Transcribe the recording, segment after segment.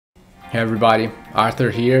Hey everybody,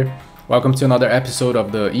 Arthur here. Welcome to another episode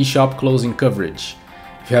of the eShop closing coverage.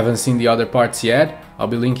 If you haven't seen the other parts yet, I'll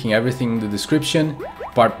be linking everything in the description.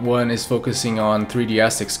 Part 1 is focusing on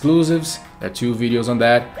 3DS exclusives, there are 2 videos on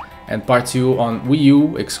that, and part 2 on Wii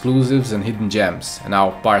U exclusives and hidden gems. And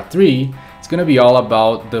now part 3 is gonna be all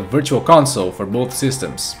about the Virtual Console for both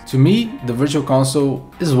systems. To me, the Virtual Console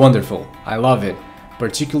is wonderful, I love it,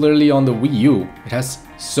 particularly on the Wii U. It has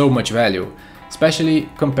so much value, especially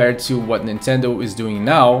compared to what Nintendo is doing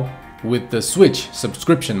now with the Switch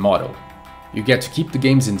subscription model. You get to keep the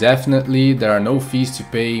games indefinitely, there are no fees to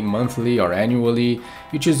pay monthly or annually,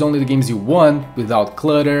 you choose only the games you want without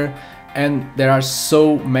clutter, and there are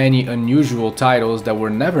so many unusual titles that were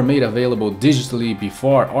never made available digitally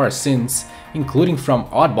before or since, including from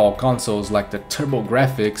oddball consoles like the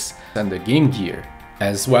TurboGrafx and the Game Gear,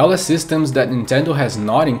 as well as systems that Nintendo has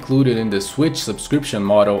not included in the Switch subscription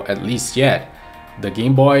model at least yet. The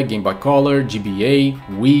Game Boy, Game Boy Color, GBA,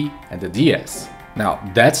 Wii, and the DS. Now,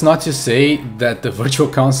 that's not to say that the Virtual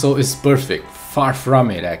Console is perfect, far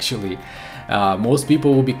from it actually. Most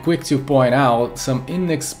people will be quick to point out some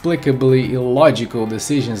inexplicably illogical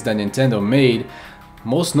decisions that Nintendo made,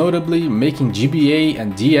 most notably making GBA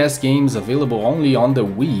and DS games available only on the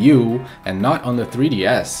Wii U and not on the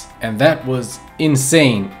 3DS. And that was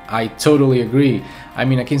insane, I totally agree. I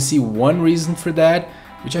mean, I can see one reason for that,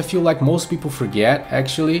 which I feel like most people forget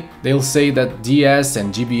actually. They'll say that DS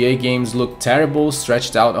and GBA games look terrible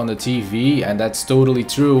stretched out on the TV, and that's totally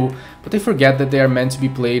true, but they forget that they are meant to be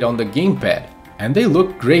played on the gamepad. And they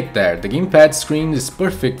look great there. The gamepad screen is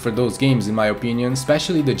perfect for those games in my opinion,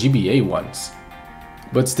 especially the GBA ones.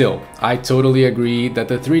 But still, I totally agree that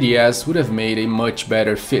the 3DS would have made a much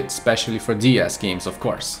better fit, especially for DS games of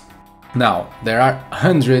course. Now, there are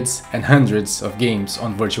hundreds and hundreds of games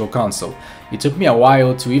on Virtual Console. It took me a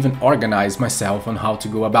while to even organize myself on how to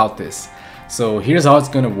go about this. So here's how it's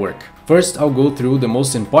gonna work. First, I'll go through the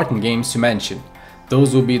most important games to mention.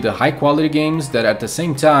 Those will be the high quality games that at the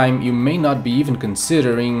same time you may not be even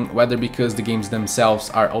considering, whether because the games themselves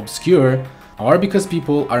are obscure or because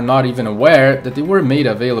people are not even aware that they were made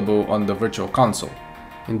available on the Virtual Console.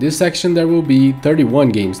 In this section there will be 31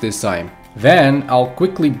 games this time. Then I'll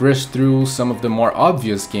quickly brush through some of the more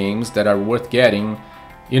obvious games that are worth getting.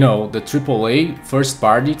 You know, the AAA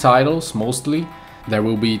first-party titles mostly. There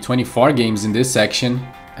will be 24 games in this section,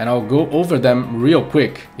 and I'll go over them real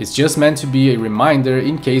quick. It's just meant to be a reminder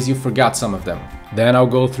in case you forgot some of them. Then I'll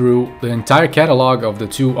go through the entire catalog of the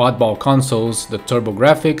 2 oddball consoles, the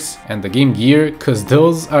TurboGrafx and the Game Gear, cause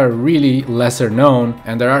those are really lesser known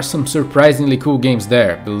and there are some surprisingly cool games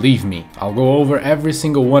there, believe me. I'll go over every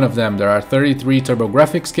single one of them. There are 33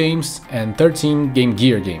 TurboGrafx games and 13 Game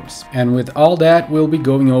Gear games. And with all that, we'll be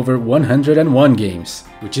going over 101 games,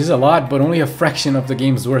 which is a lot but only a fraction of the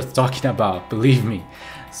games worth talking about, believe me.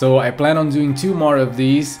 So I plan on doing 2 more of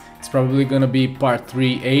these. It's probably gonna be part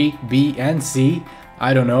 3A, B, and C.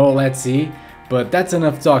 I don't know, let's see. But that's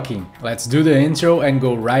enough talking. Let's do the intro and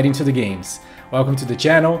go right into the games. Welcome to the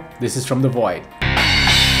channel, this is From the Void.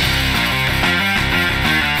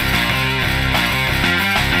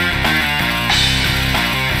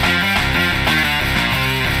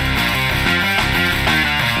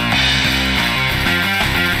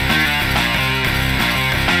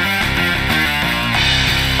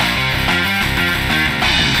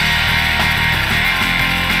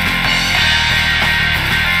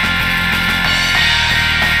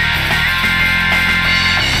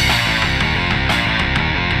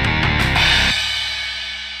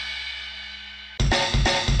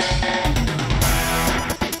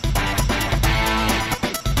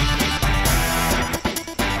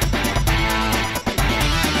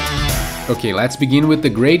 Okay, let's begin with the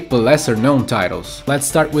great but lesser known titles. Let's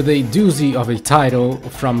start with a doozy of a title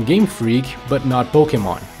from Game Freak, but not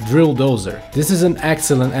Pokemon, Drill Dozer. This is an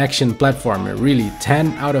excellent action platformer, really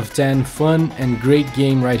 10 out of 10, fun and great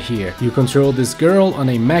game right here. You control this girl on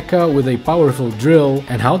a mecha with a powerful drill,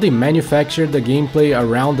 and how they manufacture the gameplay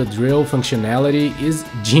around the drill functionality is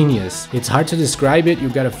genius. It's hard to describe it, you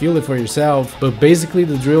gotta feel it for yourself, but basically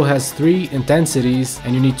the drill has 3 intensities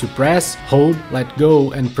and you need to press, hold, let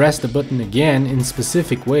go and press the button again in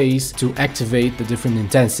specific ways to activate the different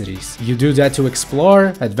intensities. You do that to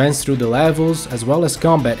explore, advance through the levels, as well as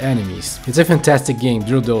combat enemies. It's a fantastic game,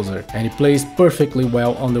 Drill Dozer, and it plays perfectly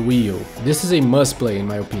well on the Wii U. This is a must play in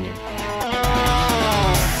my opinion.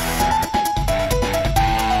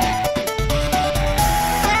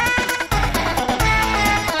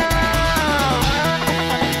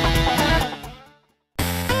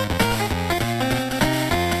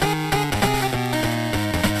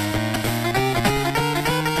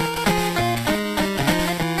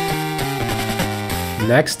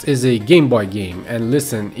 Next is a Game Boy game, and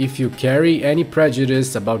listen, if you carry any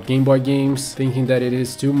prejudice about Game Boy games, thinking that it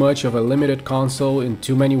is too much of a limited console in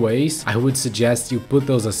too many ways, I would suggest you put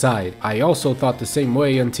those aside. I also thought the same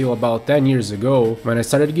way until about 10 years ago, when I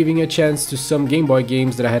started giving a chance to some Game Boy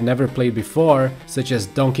games that I had never played before, such as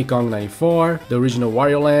Donkey Kong 94, the original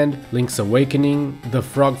Wario Land, Link's Awakening, The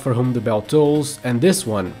Frog for Whom the Bell Tolls, and this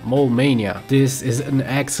one, Mania. This is an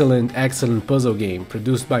excellent puzzle game,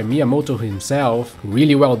 produced by Miyamoto himself,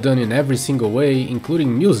 really well done in every single way,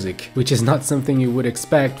 including music, which is not something you would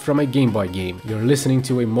expect from a Game Boy game. You're listening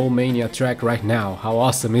to a Mania track right now, how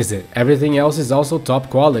awesome is it? Everything else is also top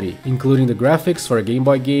quality, including the graphics for a Game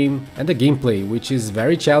Boy game, and the gameplay, which is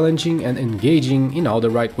very challenging and engaging in all the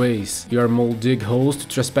right ways. Your mole dig holes to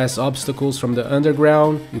trespass obstacles from the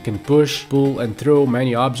underground, you can push, pull and throw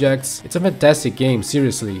many objects. It's a fantastic game,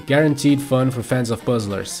 seriously, guaranteed fun for fans of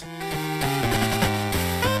puzzlers.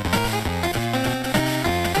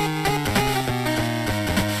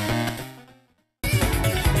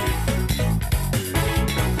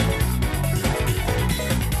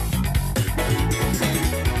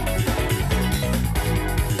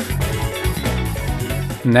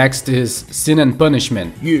 Next is Sin and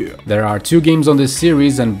Punishment. Yeah. There are 2 games on this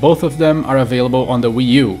series and both of them are available on the Wii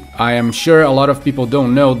U. I am sure a lot of people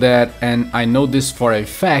don't know that, and I know this for a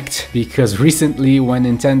fact because recently when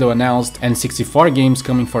Nintendo announced N64 games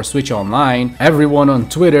coming for Switch Online, everyone on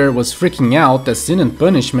Twitter was freaking out that Sin and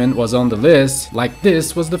Punishment was on the list, like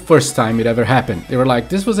this was the first time it ever happened. They were like,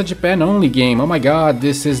 this was a Japan only game, oh my god,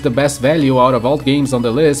 this is the best value out of all games on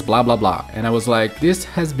the list, blah blah blah. And I was like, this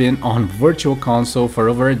has been on Virtual Console for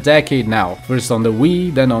over a decade now. First on the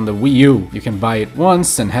Wii, then on the Wii U. You can buy it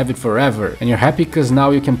once and have it forever. And you're happy because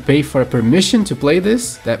now you can pay for a permission to play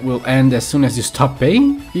this that will end as soon as you stop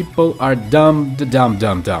paying? People are dumb.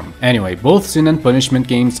 Anyway, both Sin and Punishment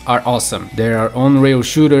games are awesome. They are on-rail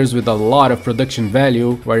shooters with a lot of production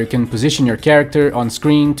value where you can position your character on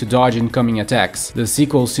screen to dodge incoming attacks. The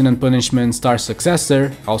sequel Sin and Punishment Star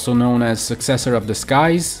Successor, also known as Successor of the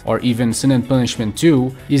Skies or even Sin and Punishment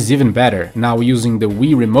 2, is even better, now using the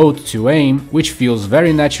Wii remote to aim, which feels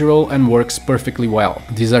very natural and works perfectly well.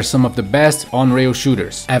 These are some of the best on-rail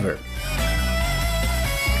shooters ever.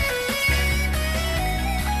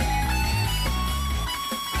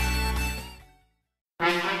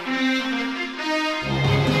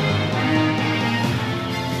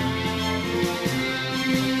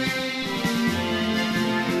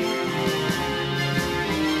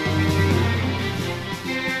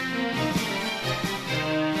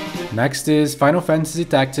 Next is Final Fantasy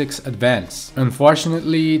Tactics Advance.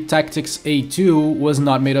 Unfortunately, Tactics A2 was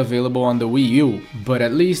not made available on the Wii U, but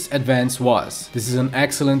at least Advance was. This is an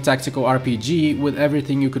excellent tactical RPG with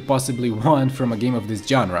everything you could possibly want from a game of this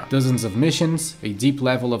genre. Dozens of missions, a deep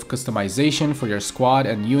level of customization for your squad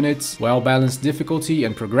and units, well-balanced difficulty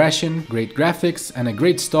and progression, great graphics, and a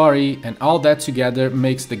great story, and all that together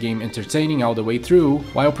makes the game entertaining all the way through,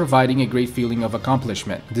 while providing a great feeling of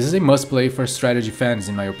accomplishment. This is a must-play for strategy fans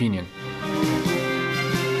in my opinion.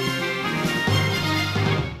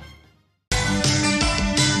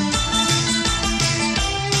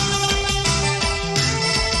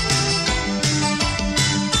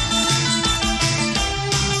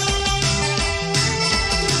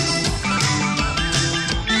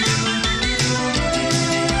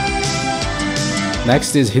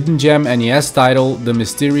 Next is Hidden Gem NES title, The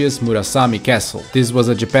Mysterious Murasame Castle. This was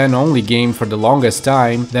a Japan-only game for the longest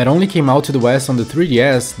time that only came out to the West on the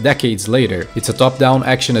 3DS decades later. It's a top-down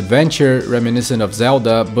action-adventure reminiscent of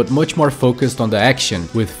Zelda, but much more focused on the action,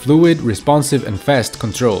 with fluid, responsive and fast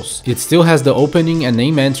controls. It still has the opening and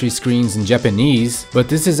name entry screens in Japanese, but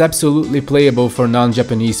this is absolutely playable for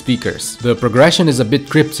non-Japanese speakers. The progression is a bit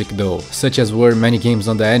cryptic though, such as were many games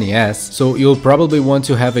on the NES, so you'll probably want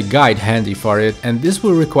to have a guide handy for it, and this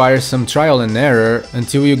will require some trial and error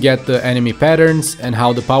until you get the enemy patterns and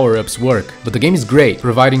how the power-ups work. But the game is great,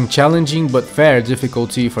 providing challenging but fair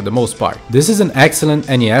difficulty for the most part. This is an excellent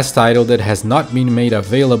NES title that has not been made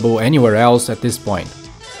available anywhere else at this point.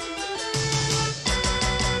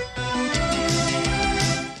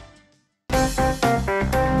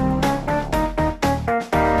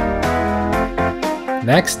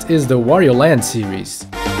 Next is the Wario Land series.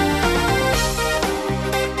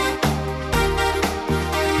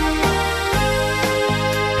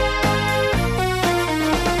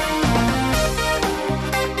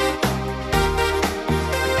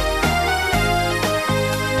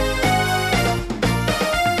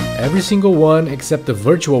 Every single one, except the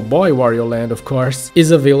Virtual Boy Wario Land of course,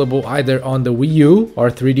 is available either on the Wii U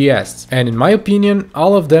or 3DS. And in my opinion,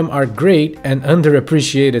 all of them are great and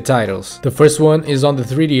underappreciated titles. The first one is on the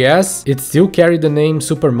 3DS. It still carried the name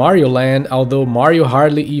Super Mario Land, although Mario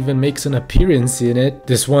hardly even makes an appearance in it.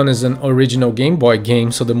 This one is an original Game Boy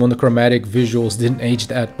game, so the monochromatic visuals didn't age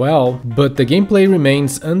that well, but the gameplay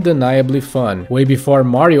remains undeniably fun. Way before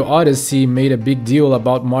Mario Odyssey made a big deal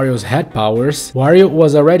about Mario's head powers, Wario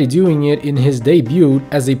was already doing it in his debut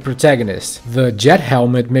as a protagonist. The jet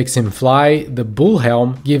helmet makes him fly, the bull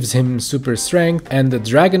helm gives him super strength, and the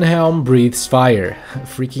dragon helm breathes fire.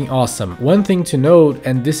 Freaking awesome. One thing to note,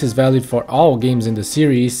 and this is valid for all games in the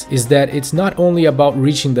series, is that it's not only about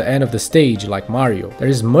reaching the end of the stage like Mario. There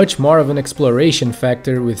is much more of an exploration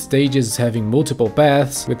factor, with stages having multiple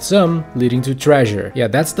paths, with some leading to treasure. Yeah,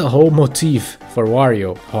 that's the whole motif for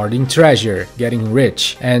Wario. Hoarding treasure, getting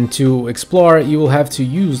rich. And to explore, you will have to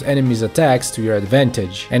use enemies' attacks to your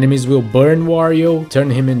advantage. Enemies will burn Wario, turn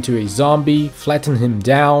him into a zombie, flatten him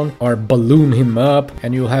down, or balloon him up,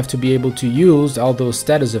 and you'll have to be able to use all those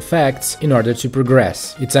status effects in order to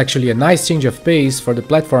progress. It's actually a nice change of pace for the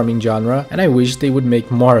platforming genre, and I wish they would make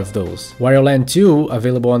more of those. Wario Land 2,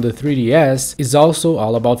 available on the 3DS, is also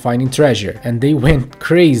all about finding treasure, and they went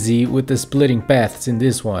crazy with the splitting paths in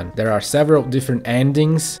this one. There are several different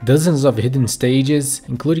endings, dozens of hidden stages,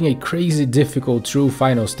 including a crazy difficult true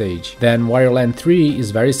final stage. Then Wario Land 3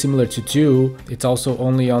 is very similar to 2, it's also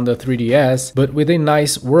only on the 3DS, but with a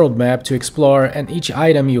nice world map to explore, and each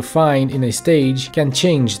item you find in a stage can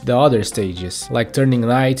change the other stages, like turning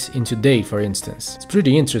night into day for instance. It's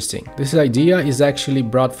pretty interesting. This idea is actually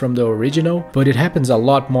brought from the original, but it happens a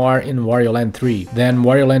lot more in Wario Land 3. Then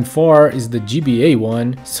Wario Land 4 is the GBA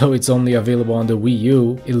one, so it's only available on the Wii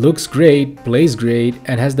U. It looks great, plays great,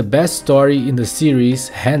 and has the best story in the series,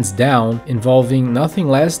 hands down, involving nothing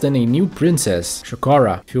less than a new princess,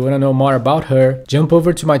 Shokora. If you wanna know more about her, jump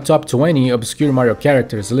over to my top 20 obscure Mario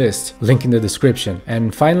characters list, link in the description.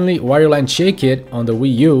 And finally, Wario Land Shake It on the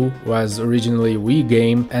Wii U was originally a Wii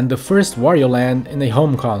game and the first Wario Land in a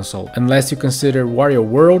home console, unless you consider Wario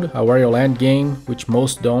World a Wario Land game, which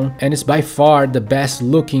most don't, and it's by far the best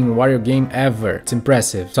looking Wario game ever. It's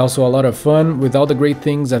impressive. It's also a lot of fun with all the great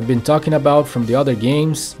things I've been talking about from the other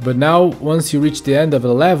games, but now once you reach the end of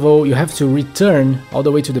a level, you have to return all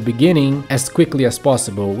the way to the beginning as quickly as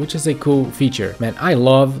possible, which is a cool feature. Man, I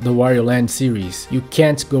love the Wario Land series. You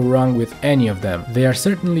can't go wrong with any of them. They are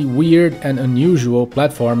certainly weird and unusual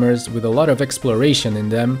platformers with a lot of exploration in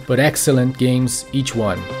them, but excellent games each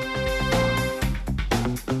one.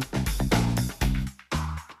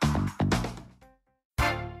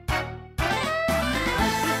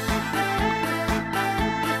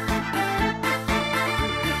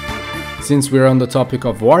 Since we're on the topic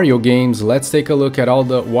of Wario games, let's take a look at all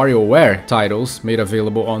the WarioWare titles made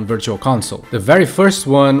available on Virtual Console. The very first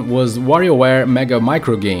one was WarioWare Mega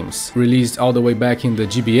Micro Games, released all the way back in the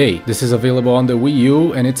GBA. This is available on the Wii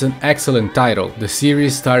U and it's an excellent title. The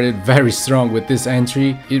series started very strong with this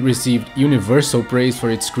entry. It received universal praise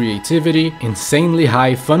for its creativity, insanely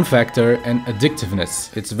high fun factor, and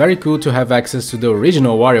addictiveness. It's very cool to have access to the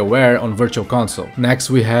original WarioWare on Virtual Console. Next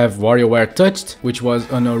we have WarioWare Touched, which was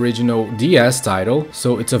an original DS title,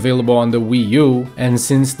 so it's available on the Wii U, and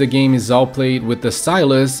since the game is all played with the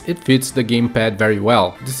stylus, it fits the gamepad very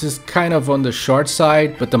well. This is kind of on the short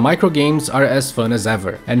side, but the micro games are as fun as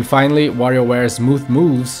ever. And finally, WarioWare Smooth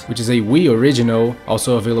Moves, which is a Wii original,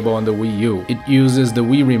 also available on the Wii U. It uses the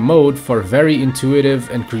Wii Remote for very intuitive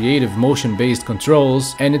and creative motion-based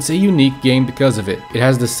controls, and it's a unique game because of it. It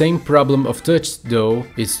has the same problem of Touched though,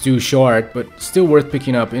 it's too short, but still worth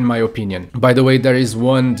picking up in my opinion. By the way, there is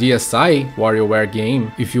one DSi WarioWare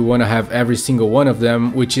game if you want to have every single one of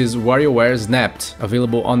them, which is WarioWare Snapped,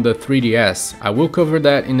 available on the 3DS. I will cover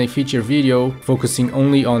that in a feature video focusing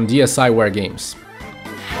only on DSiWare games.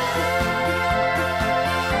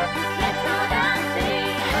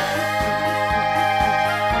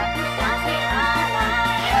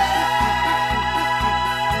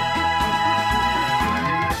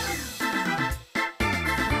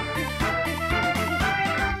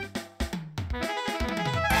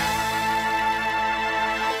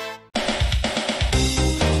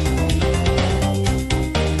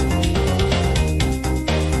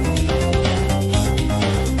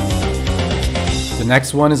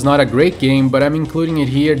 Next one is not a great game, but I'm including it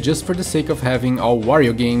here just for the sake of having all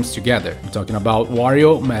Wario games together. I'm talking about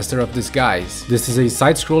Wario Master of Disguise. This is a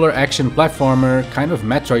side-scroller action platformer, kind of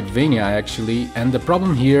Metroidvania actually, and the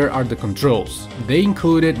problem here are the controls. They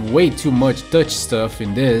included way too much touch stuff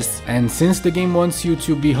in this, and since the game wants you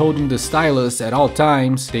to be holding the stylus at all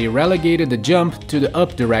times, they relegated the jump to the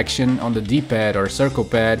up direction on the D-pad or circle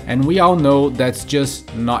pad, and we all know that's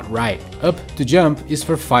just not right. Up to jump is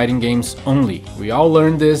for fighting games only. We all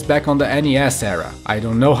learned this back on the NES era. I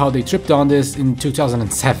don't know how they tripped on this in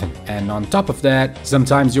 2007. And on top of that,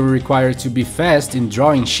 sometimes you're required to be fast in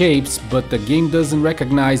drawing shapes, but the game doesn't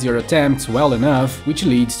recognize your attempts well enough, which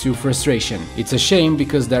leads to frustration. It's a shame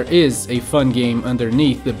because there is a fun game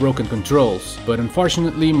underneath the broken controls, but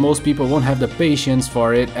unfortunately most people won't have the patience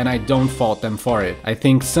for it, and I don't fault them for it. I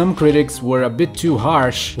think some critics were a bit too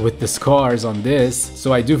harsh with the scores on this,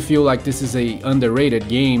 so I do feel like this is a underrated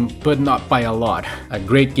game, but not by a lot. A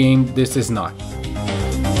great game this is not.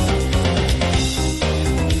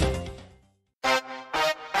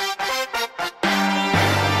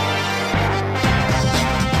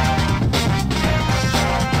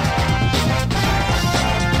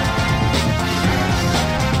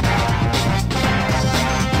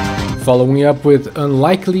 Following up with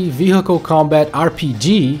Unlikely Vehicle Combat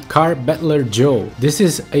RPG, Car Battler Joe. This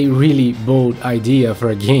is a really bold idea for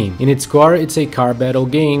a game. In its core, it's a car battle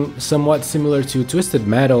game, somewhat similar to Twisted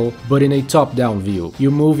Metal, but in a top-down view.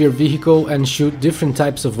 You move your vehicle and shoot different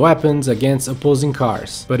types of weapons against opposing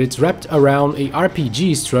cars, but it's wrapped around a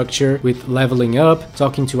RPG structure with leveling up,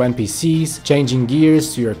 talking to NPCs, changing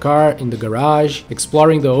gears to your car in the garage,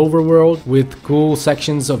 exploring the overworld with cool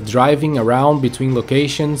sections of driving around between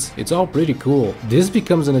locations. It's all pretty cool. This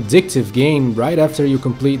becomes an addictive game right after you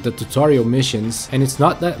complete the tutorial missions, and it's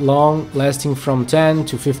not that long, lasting from 10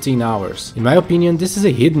 to 15 hours. In my opinion, this is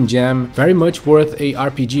a hidden gem, very much worth a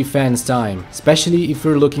RPG fan's time, especially if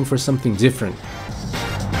you're looking for something different.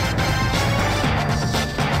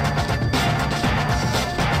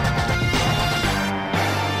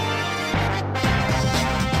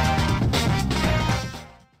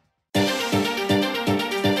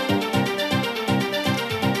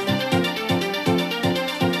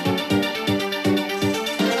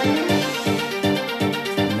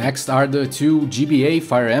 Next are the two GBA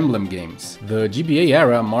Fire Emblem games. The GBA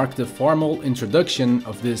era marked the formal introduction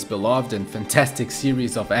of this beloved and fantastic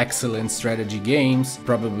series of excellent strategy games,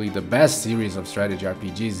 probably the best series of strategy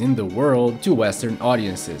RPGs in the world, to Western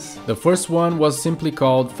audiences. The first one was simply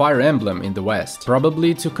called Fire Emblem in the West,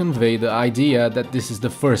 probably to convey the idea that this is the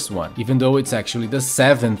first one, even though it's actually the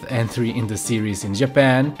 7th entry in the series in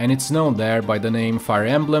Japan, and it's known there by the name Fire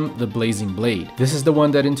Emblem The Blazing Blade. This is the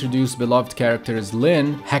one that introduced beloved characters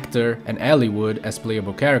Lyn, Hector, and Eliwood as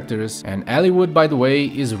playable characters, and Eliwood, by the way,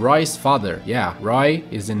 is Roy's father. Yeah, Roy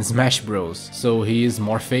is in Smash Bros, so he is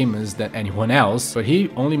more famous than anyone else, but he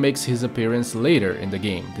only makes his appearance later in the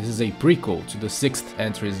game. This is a prequel to the 6th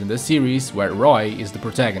entries in the series where Roy is the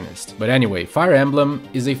protagonist. But anyway, Fire Emblem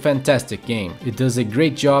is a fantastic game. It does a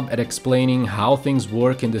great job at explaining how things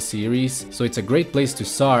work in the series, so it's a great place to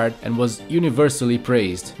start and was universally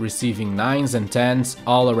praised, receiving 9s and 10s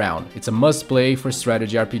all around. It's a must play for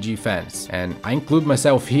strategy RPG fans, and I include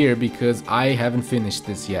myself here because I haven't finished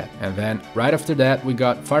this yet. And then right after that we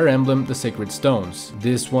got Fire Emblem The Sacred Stones.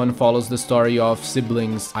 This one follows the story of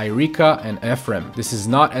siblings Irika and Ephraim. This is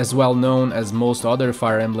not as well known as most other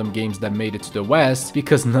Fire Emblem games that made it to the West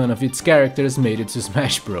because none of its characters made it to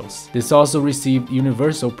Smash Bros. This also received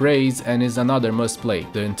universal praise and is another must play.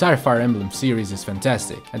 The entire Fire Emblem series is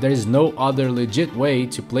fantastic, and there is no other legit way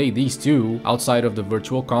to play these two outside of the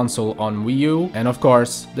Virtual Console on Wii U and of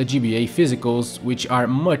course the GBA physicals, which are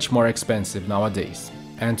much more expensive nowadays.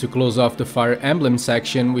 And to close off the Fire Emblem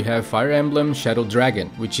section, we have Fire Emblem Shadow Dragon,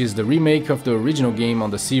 which is the remake of the original game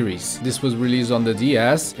on the series. This was released on the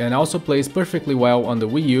DS and also plays perfectly well on the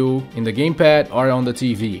Wii U, in the gamepad or on the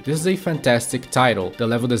TV. This is a fantastic title. The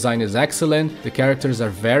level design is excellent, the characters are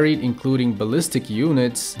varied, including ballistic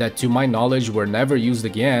units that to my knowledge were never used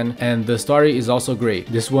again, and the story is also great.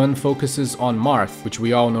 This one focuses on Marth, which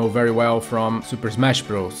we all know very well from Super Smash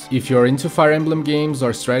Bros. If you're into Fire Emblem games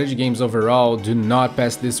or strategy games overall, do not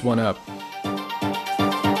pass this one up.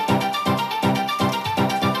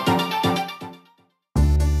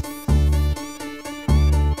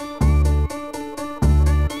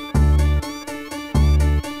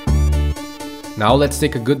 Now let's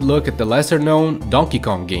take a good look at the lesser known Donkey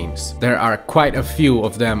Kong games. There are quite a few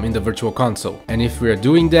of them in the Virtual Console, and if we are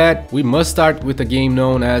doing that, we must start with a game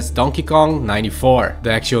known as Donkey Kong 94.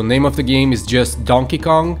 The actual name of the game is just Donkey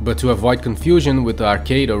Kong, but to avoid confusion with the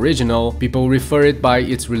arcade original, people refer it by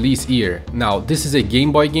its release year. Now, this is a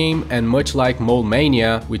Game Boy game, and much like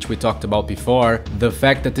Mania, which we talked about before, the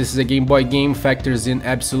fact that this is a Game Boy game factors in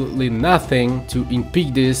absolutely nothing to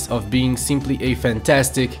impede this of being simply a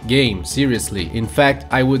fantastic game, seriously. In fact,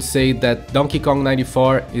 I would say that Donkey Kong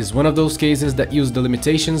 94 is one of those cases that use the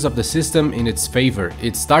limitations of the system in its favor.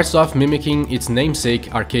 It starts off mimicking its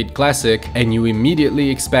namesake arcade classic, and you immediately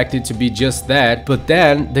expect it to be just that, but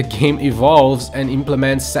then the game evolves and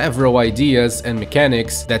implements several ideas and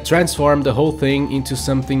mechanics that transform the whole thing into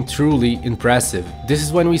something truly impressive. This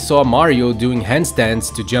is when we saw Mario doing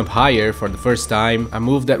handstands to jump higher for the first time, a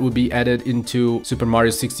move that would be added into Super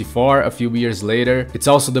Mario 64 a few years later. It's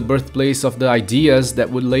also the birthplace of the ideas that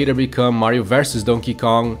would later become Mario vs Donkey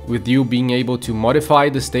Kong, with you being able to modify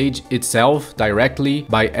the stage itself directly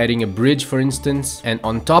by adding a bridge, for instance. And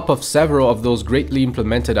on top of several of those greatly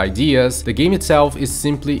implemented ideas, the game itself is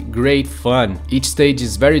simply great fun. Each stage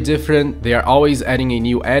is very different, they are always adding a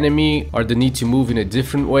new enemy or the need to move in a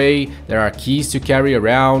different way, there are keys to carry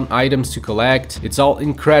around, items to collect. It's all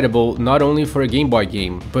incredible, not only for a Game Boy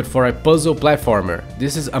game, but for a puzzle platformer.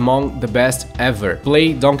 This is among the best ever.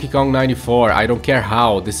 Play Donkey Kong 94, I don't care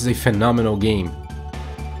how, this is a phenomenal game.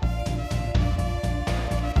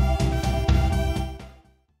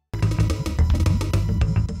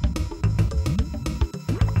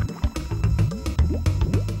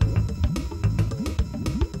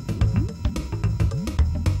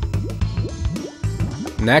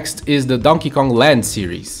 Next is the Donkey Kong Land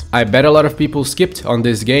series. I bet a lot of people skipped on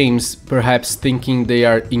these games, perhaps thinking they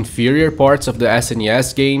are inferior parts of the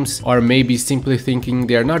SNES games, or maybe simply thinking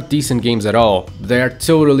they are not decent games at all. They are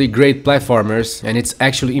totally great platformers, and it's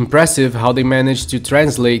actually impressive how they managed to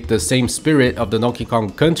translate the same spirit of the Donkey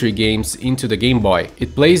Kong Country games into the Game Boy.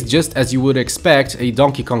 It plays just as you would expect a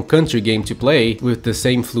Donkey Kong Country game to play, with the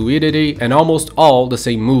same fluidity and almost all the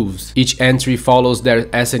same moves. Each entry follows their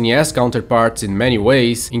SNES counterparts in many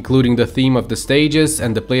ways, including the theme of the stages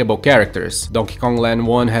and the playable characters. Donkey Kong Land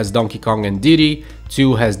 1 has Donkey Kong and Diddy,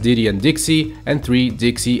 2 has Diddy and Dixie, and 3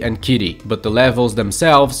 Dixie and Kitty. But the levels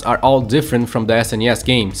themselves are all different from the SNES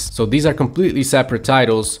games, so these are completely separate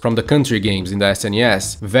titles from the country games in the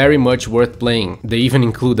SNES. Very much worth playing. They even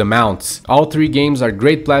include the mounts. All 3 games are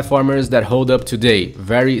great platformers that hold up today,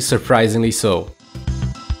 very surprisingly so.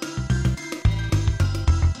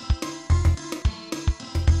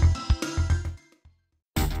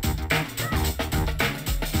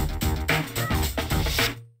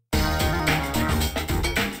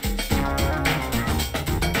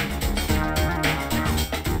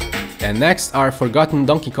 And next are Forgotten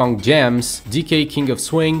Donkey Kong Gems, DK King of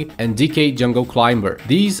Swing, and DK Jungle Climber.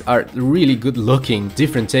 These are really good looking,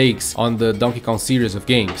 different takes on the Donkey Kong series of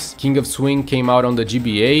games. King of Swing came out on the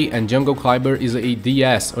GBA and Jungle Climber is a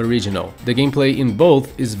DS original. The gameplay in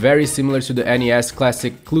both is very similar to the NES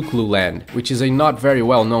classic Klonoa Land, which is a not very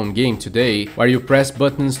well known game today, where you press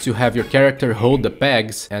buttons to have your character hold the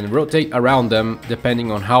pegs and rotate around them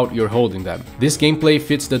depending on how you're holding them. This gameplay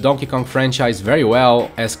fits the Donkey Kong franchise very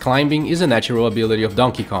well, as climbing is a natural ability of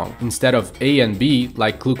Donkey Kong. Instead of A and B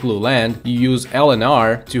like Klonoa Land, you use L and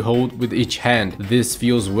R to hold with each hand. This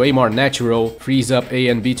feels way more natural, frees up A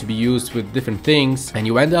and B to be used with different things, and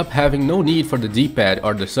you end up having no need for the D-pad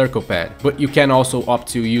or the circle pad, but you can also opt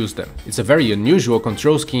to use them. It's a very unusual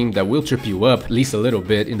control scheme that will trip you up, at least a little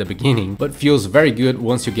bit in the beginning, but feels very good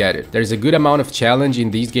once you get it. There's a good amount of challenge in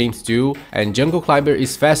these games too, and Jungle Climber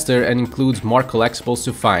is faster and includes more collectibles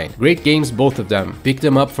to find. Great games, both of them. Pick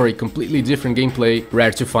them up for a completely different gameplay,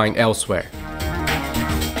 rare to find elsewhere.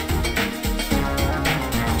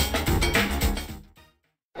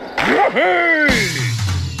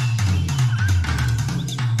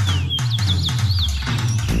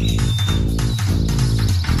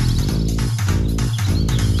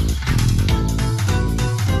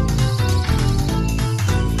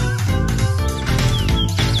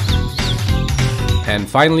 And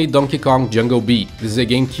finally, Donkey Kong Jungle Beat. This is a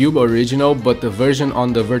GameCube original, but the version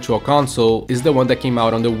on the Virtual Console is the one that came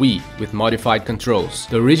out on the Wii, with modified controls.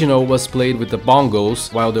 The original was played with the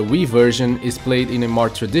bongos, while the Wii version is played in a more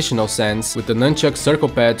traditional sense, with the nunchuck circle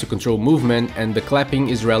pad to control movement, and the clapping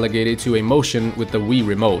is relegated to a motion with the Wii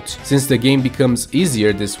remote. Since the game becomes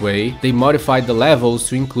easier this way, they modified the levels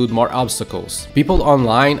to include more obstacles. People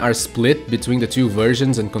online are split between the two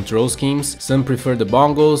versions and control schemes. Some prefer the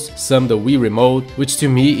bongos, some the Wii remote, which to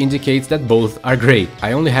me indicates that both are great.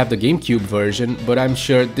 I only have the GameCube version, but I'm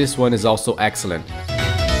sure this one is also excellent.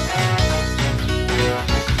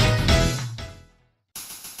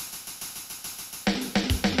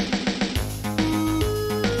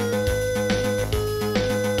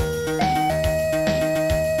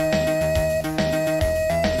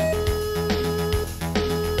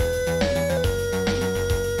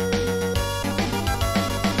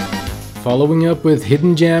 Following up with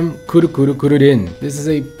Hidden Gem, Kururin. This is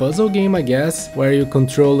a puzzle game, I guess, where you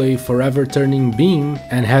control a forever turning beam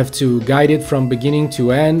and have to guide it from beginning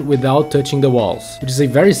to end without touching the walls, which is a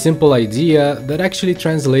very simple idea that actually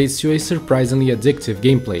translates to a surprisingly addictive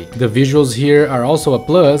gameplay. The visuals here are also a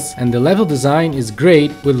plus, and the level design is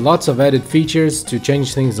great with lots of added features to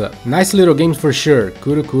change things up. Nice little game for sure,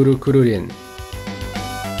 Kururin.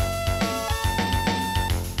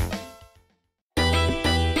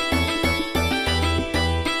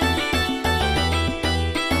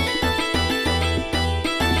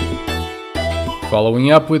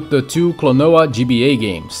 Following up with the two Klonoa GBA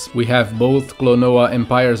games. We have both Klonoa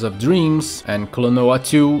Empires of Dreams and Klonoa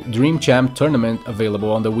 2 Dream Champ Tournament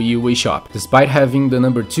available on the Wii U eshop. Despite having the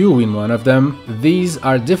number 2 in one of them, these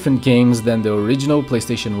are different games than the original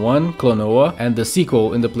PlayStation 1 Klonoa and the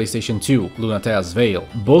sequel in the PlayStation 2, Lunatea's Veil.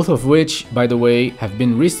 Both of which, by the way, have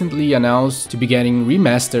been recently announced to be getting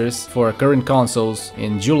remasters for current consoles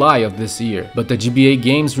in July of this year. But the GBA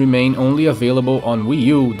games remain only available on Wii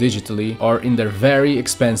U digitally or in their very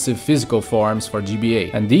expensive physical forms for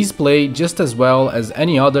GBA, and these play just as well as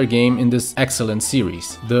any other game in this excellent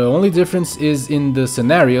series. The only difference is in the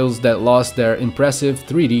scenarios that lost their impressive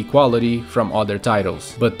 3D quality from other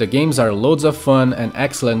titles, but the games are loads of fun and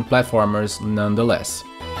excellent platformers nonetheless.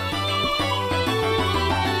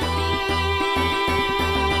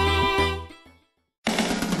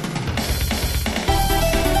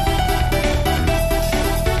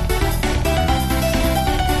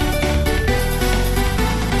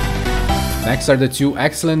 Next are the two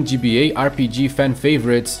excellent GBA RPG fan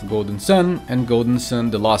favorites, Golden Sun and Golden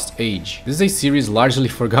Sun: The Lost Age. This is a series largely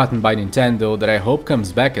forgotten by Nintendo that I hope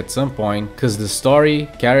comes back at some point, cause the story,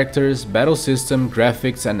 characters, battle system,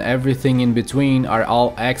 graphics and everything in between are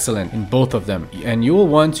all excellent in both of them. And you will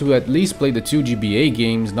want to at least play the two GBA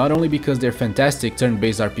games, not only because they're fantastic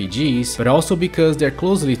turn-based RPGs, but also because they're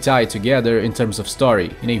closely tied together in terms of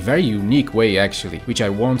story, in a very unique way actually, which I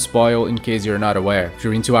won't spoil in case you're not aware. If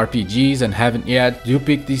you're into RPGs and haven't yet, do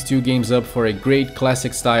pick these two games up for a great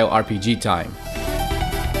classic style RPG time.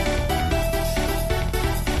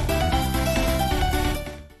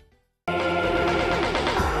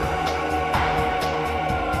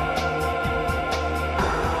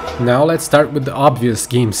 Now let's start with the obvious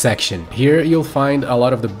game section. Here you'll find a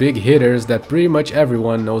lot of the big hitters that pretty much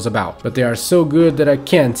everyone knows about, but they are so good that I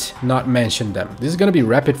can't not mention them. This is gonna be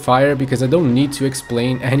rapid fire because I don't need to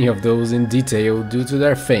explain any of those in detail due to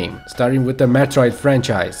their fame, starting with the Metroid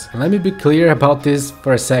franchise. And let me be clear about this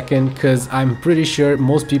for a second, cause I'm pretty sure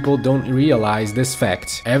most people don't realize this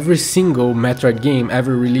fact. Every single Metroid game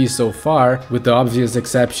ever released so far, with the obvious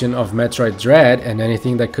exception of Metroid Dread and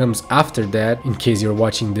anything that comes after that, in case you're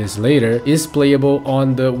watching this later, is playable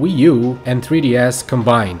on the Wii U and 3DS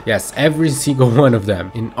combined. Yes, every single one of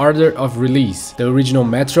them, in order of release. The original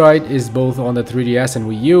Metroid is both on the 3DS and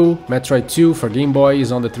Wii U, Metroid 2 for Game Boy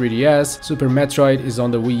is on the 3DS, Super Metroid is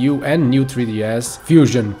on the Wii U and new 3DS,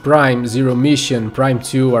 Fusion, Prime, Zero Mission, Prime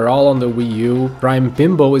 2 are all on the Wii U, Prime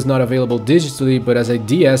Pinball is not available digitally but as a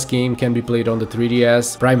DS game can be played on the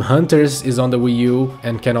 3DS, Prime Hunters is on the Wii U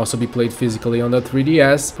and can also be played physically on the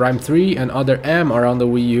 3DS, Prime 3 and Other M are on the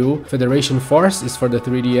Wii U, Federation Force is for the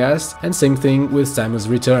 3DS, and same thing with Samus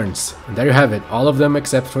Returns. And there you have it, all of them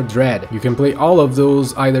except for Dread. You can play all of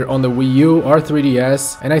those either on the Wii U or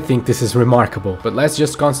 3DS, and I think this is remarkable. But let's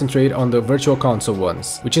just concentrate on the Virtual Console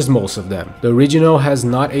ones, which is most of them. The original has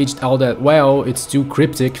not aged all that well, it's too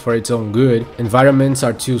cryptic for its own good, environments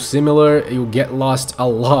are too similar, you get lost a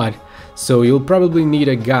lot, so you'll probably need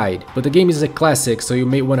a guide, but the game is a classic so you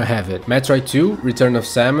may want to have it. Metroid 2, Return of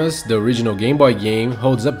Samus, the original Game Boy game,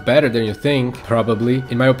 holds up better than you think, probably.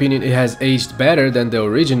 In my opinion, it has aged better than the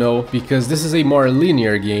original because this is a more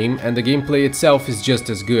linear game and the gameplay itself is just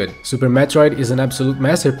as good. Super Metroid is an absolute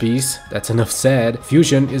masterpiece, that's enough said.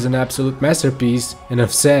 Fusion is an absolute masterpiece,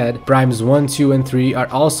 enough said. Primes 1, 2 and 3 are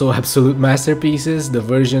also absolute masterpieces. The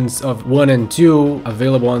versions of 1 and 2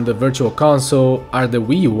 available on the Virtual Console are the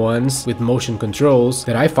Wii U ones. games with motion controls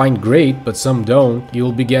that I find great, but some don't.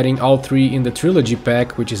 You'll be getting all 3 in the trilogy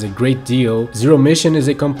pack, which is a great deal. Zero Mission is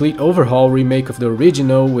a complete overhaul remake of the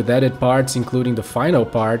original with added parts including the final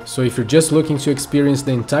part, so if you're just looking to experience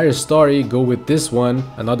the entire story, go with this one,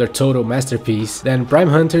 another total masterpiece. Then Prime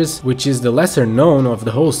Hunters, which is the lesser known of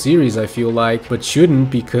the whole series I feel like, but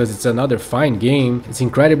shouldn't because it's another fine game. It's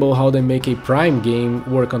incredible how they make a Prime game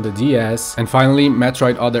work on the DS. And finally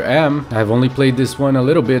Metroid Other M. I've only played this one a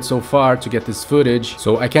little bit so far to get this footage,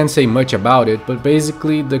 so I can't say much about it, but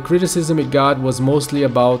basically the criticism it got was mostly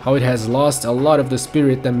about how it has lost a lot of the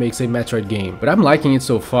spirit that makes a Metroid game. But I'm liking it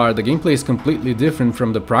so far. The gameplay is completely different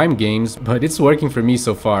from the Prime games, but it's working for me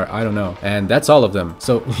so far, I don't know. And that's all of them.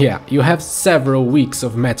 So yeah, you have several weeks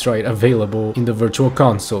of Metroid available in the Virtual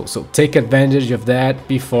Console, so take advantage of that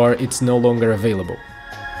before it's no longer available.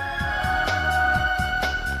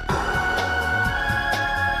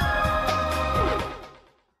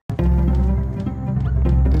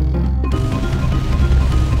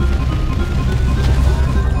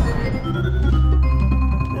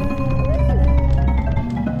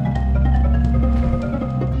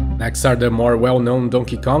 Next are the more well-known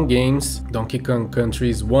Donkey Kong games, Donkey Kong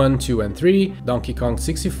Countries 1, 2 and 3, Donkey Kong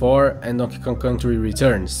 64 and Donkey Kong Country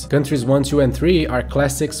Returns. Countries 1, 2 and 3 are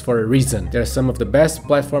classics for a reason. They're some of the best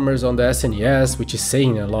platformers on the SNES, which is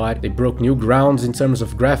saying a lot. They broke new grounds in terms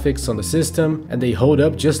of graphics on the system, and they hold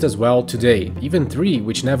up just as well today. Even 3,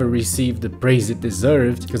 which never received the praise it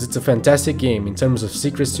deserved, because it's a fantastic game in terms of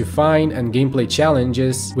secrets to find and gameplay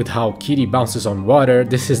challenges. With how Kitty bounces on water,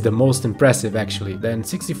 this is the most impressive actually. Then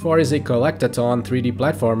 64 is a collectathon 3D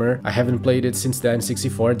platformer. I haven't played it since the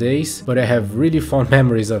N64 days, but I have really fond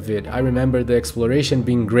memories of it. I remember the exploration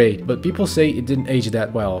being great, but people say it didn't age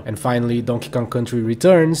that well. And finally, Donkey Kong Country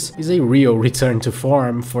Returns is a real return to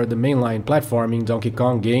form for the mainline platforming Donkey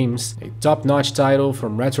Kong games, a top-notch title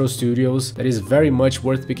from Retro Studios that is very much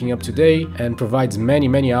worth picking up today and provides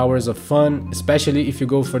many hours of fun, especially if you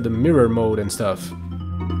go for the mirror mode and stuff.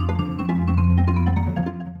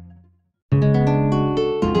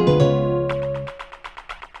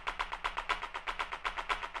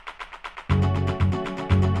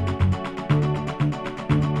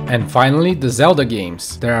 And finally, the Zelda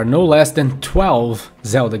games. There are no less than 12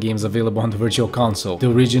 Zelda games available on the Virtual Console.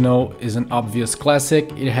 The original is an obvious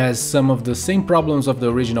classic. It has some of the same problems of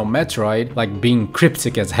the original Metroid, like being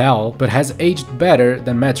cryptic as hell, but has aged better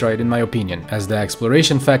than Metroid in my opinion, as the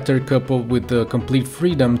exploration factor coupled with the complete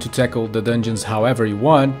freedom to tackle the dungeons however you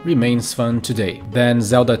want remains fun today. Then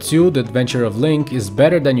Zelda 2, The Adventure of Link, is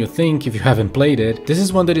better than you think if you haven't played it. This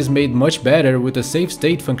is one that is made much better with the save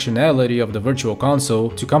state functionality of the Virtual Console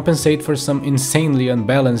to compensate for some insanely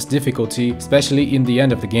unbalanced difficulty, especially in the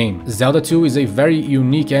end of the game. Zelda 2 is a very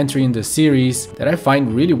unique entry in the series that I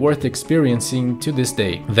find really worth experiencing to this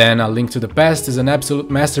day. Then A Link to the Past is an absolute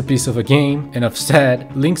masterpiece of a game, and of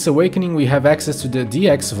said, Link's Awakening we have access to the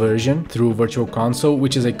DX version through Virtual Console,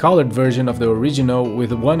 which is a colored version of the original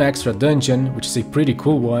with one extra dungeon, which is a pretty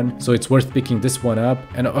cool one, so it's worth picking this one up.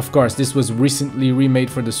 And of course this was recently remade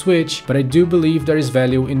for the Switch, but I do believe there is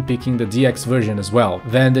value in picking the DX version as well.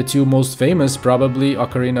 Then the two most famous, probably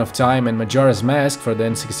Ocarina of Time and Majora's Mask for the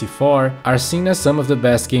N64, are seen as some of the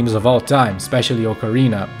best games of all time, especially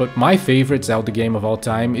Ocarina, but my favorite Zelda game of all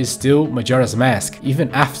time is still Majora's Mask, even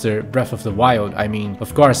after Breath of the Wild. I mean,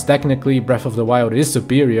 of course, technically Breath of the Wild is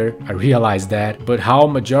superior, I realize that, but how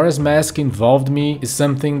Majora's Mask involved me is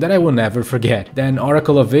something that I will never forget. Then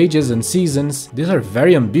Oracle of Ages and Seasons, these are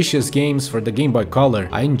very ambitious games for the Game Boy Color.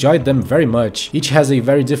 I enjoyed them very much. Each has a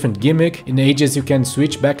very different gimmick. In Ages you can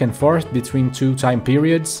switch back and forth between two time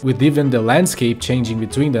periods, with even the landscape changing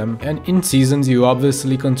between them, and in Seasons you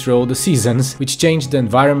obviously control the seasons, which change the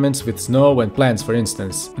environments with snow and plants for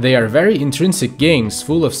instance. They are very intrinsic games,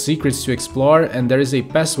 full of secrets to explore, and there is a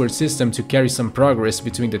password system to carry some progress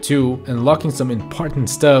between the two, unlocking some important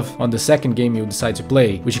stuff on the second game you decide to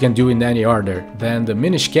play, which you can do in any order. Then the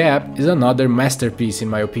Minish Cap is another masterpiece in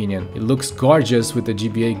my opinion. It looks gorgeous with the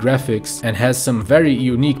GBA graphics and has some very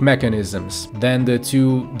unique mechanisms. Then the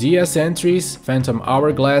two DS entries, Phantom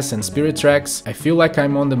Hourglass and Spirit Tracks, I feel like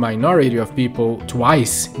I'm on the minority of people,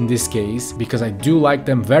 twice in this case, because I do like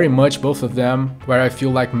them very much, both of them, where I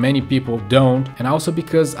feel like many people don't, and also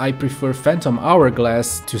because I prefer Phantom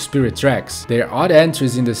Hourglass to Spirit Tracks. They are odd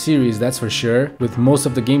entries in the series, that's for sure, with most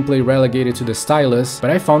of the gameplay relegated to the stylus, but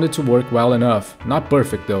I found it to work well enough. Not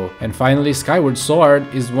perfect though. And finally, Skyward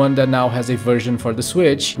Sword is one that now has a version for the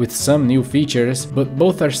Switch, with some new features, but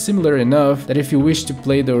both are similar enough that if you wish to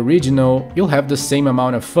play the original, you'll have the same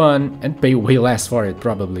amount of fun and pay way less class for it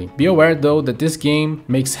probably. Be aware though that this game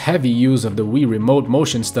makes heavy use of the Wii remote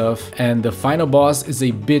motion stuff, and the final boss is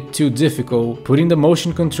a bit too difficult, putting the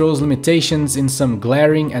motion controls limitations in some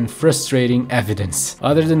glaring and frustrating evidence.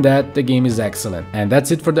 Other than that, the game is excellent. And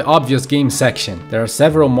that's it for the obvious game section. There are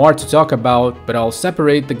several more to talk about, but I'll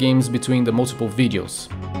separate the games between the multiple videos.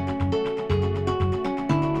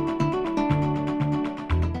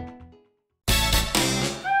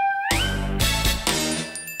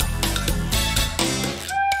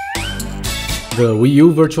 The Wii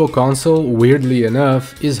U Virtual Console, weirdly enough,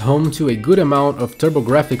 is home to a good amount of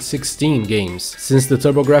TurboGrafx 16 games. Since the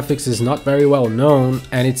TurboGrafx is not very well known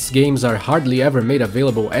and its games are hardly ever made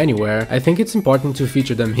available anywhere, I think it's important to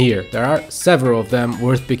feature them here. There are several of them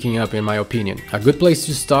worth picking up in my opinion. A good place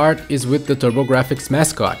to start is with the TurboGrafx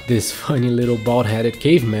mascot, this funny little bald-headed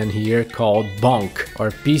caveman here called Bonk, or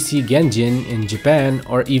PC Genjin in Japan,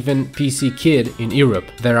 or even PC Kid in Europe.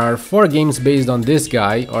 There are 4 games based on this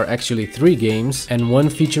guy, or actually 3 games, and one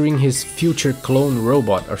featuring his future clone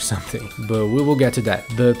robot or something, but we will get to that.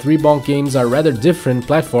 The 3 Bonk games are rather different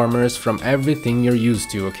platformers from everything you're used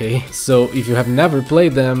to, okay? So if you have never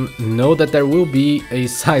played them, know that there will be a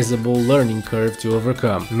sizable learning curve to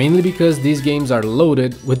overcome, mainly because these games are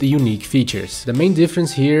loaded with unique features. The main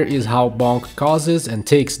difference here is how Bonk causes and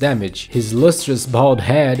takes damage. His lustrous bald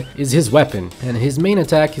head is his weapon, and his main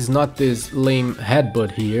attack is not this lame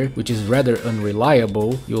headbutt here, which is rather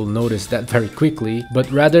unreliable, you'll notice that very quickly,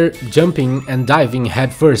 but rather jumping and diving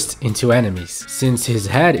headfirst into enemies. Since his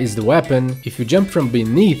head is the weapon, if you jump from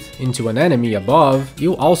beneath into an enemy above,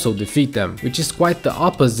 you'll also defeat them, which is quite the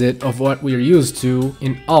opposite of what we're used to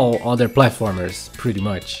in all other platformers, pretty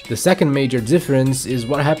much. The second major difference is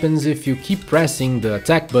what happens if you keep pressing the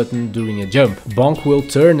attack button during a jump. Bonk will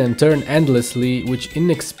turn and turn endlessly, which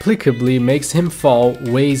inexplicably makes him fall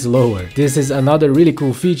ways lower. This is another really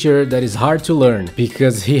cool feature that is hard to learn,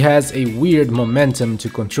 because he has a weird momentum to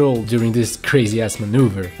control during this crazy ass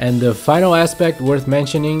maneuver. And the final aspect worth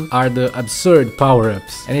mentioning are the absurd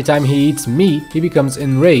power-ups. Anytime he eats meat, he becomes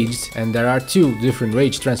enraged, and there are 2 different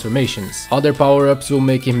rage transformations. Other power-ups will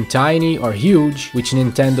make him tiny or huge, which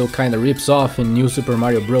Nintendo kinda rips off in New Super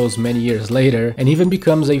Mario Bros. Many years later, and even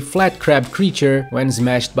becomes a flat crab creature when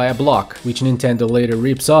smashed by a block, which Nintendo later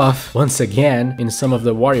rips off once again in some of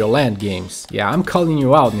the Wario Land games. Yeah, I'm calling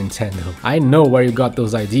you out, Nintendo. I know where you got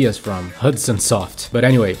those ideas from. Hudson Soft. But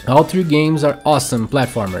anyway, all 3 games are awesome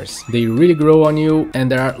platformers. They really grow on you, and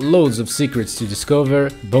there are loads of secrets to discover,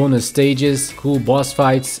 bonus stages, cool boss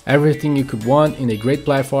fights, everything you could want in a great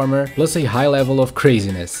platformer, plus a high level of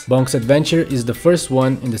craziness. Bonk's Adventure is the first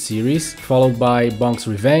one in the series, followed by Bonk's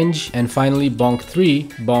Revenge, and finally Bonk 3,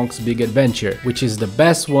 Bonk's Big Adventure, which is the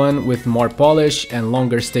best one with more polish and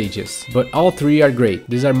longer stages. But all 3 are great.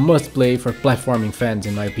 These are must-play for platforming fans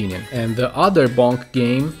in my opinion. And the other Bonk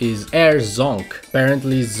game is Air Zonk.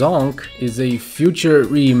 Apparently Zonk is a future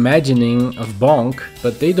reimagining of Bonk,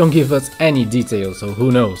 but they don't give us any details, so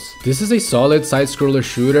who knows. This is a solid side-scroller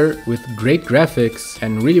shooter with great graphics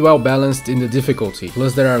and really well balanced in the difficulty.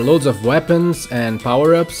 Plus there are loads of weapons and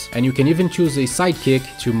power-ups, and you can even choose a sidekick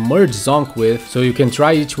to merge Zonk with, so you can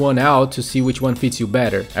try each one out to see which one fits you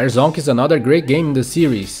better. Air Zonk is another great game in the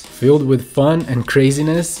series, filled with fun and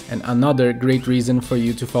craziness, and another great reason for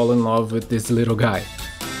you to fall in love with this little guy.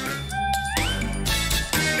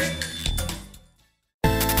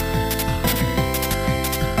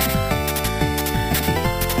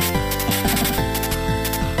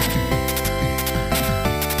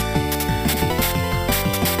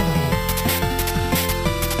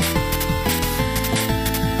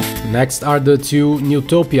 Next are the 2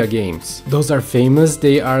 NEUTOPIA games. Those are famous,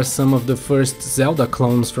 they are some of the first Zelda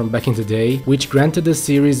clones from back in the day, which granted the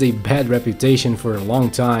series a bad reputation for a long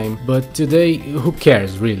time, but today who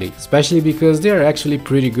cares really? Especially because they are actually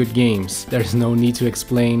pretty good games. There's no need to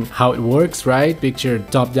explain how it works, right? Picture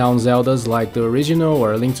top-down Zeldas like the original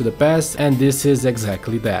or A Link to the Past, and this is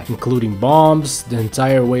exactly that, including bombs, the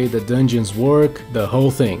entire way the dungeons work, the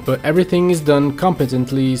whole thing. But everything is done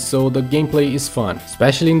competently, so the gameplay is fun,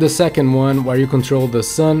 especially in the second one where you control the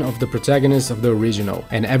son of the protagonist of the original,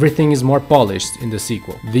 and everything is more polished in the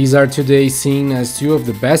sequel. These are today seen as 2 of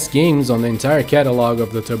the best games on the entire catalog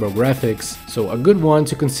of the TurboGrafx, so a good one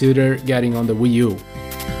to consider getting on the Wii U.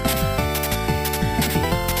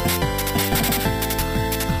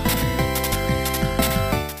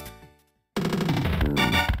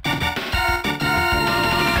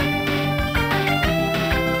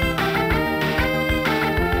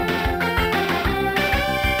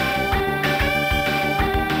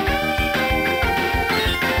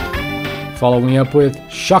 Following up with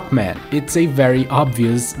Shockman. It's a very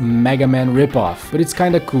obvious Mega Man ripoff, but it's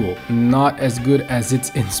kinda cool. Not as good as its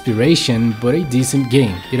inspiration, but a decent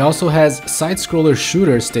game. It also has side-scroller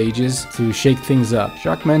shooter stages to shake things up.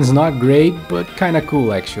 Shockman's not great, but kinda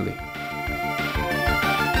cool actually.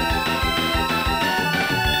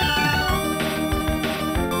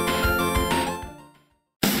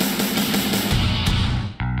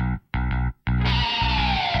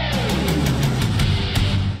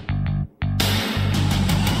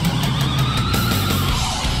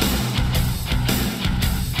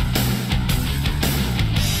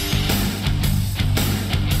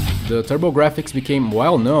 The TurboGrafx became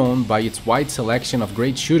well known by its wide selection of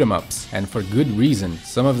great shoot-em-ups, and for good reason.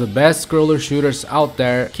 Some of the best scroller shooters out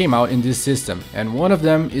there came out in this system, and one of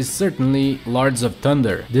them is certainly Lords of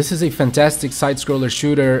Thunder. This is a fantastic side-scroller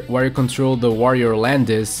shooter where you control the Wario Land,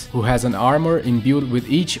 who has an armor imbued with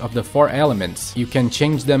each of the 4 elements. You can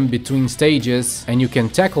change them between stages, and you can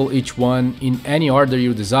tackle each one in any order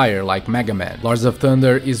you desire, like Mega Man. Lords of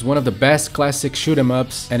Thunder is one of the best classic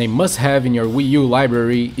shoot-em-ups and a must-have in your Wii U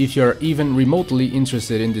library if you're even remotely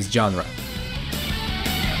interested in this genre.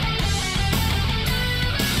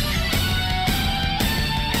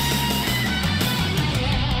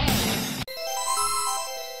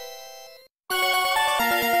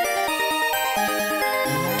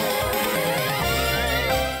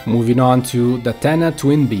 Moving on to DATANA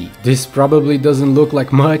Twin B. This probably doesn't look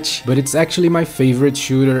like much, but it's actually my favorite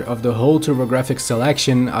shooter of the whole TurboGrafx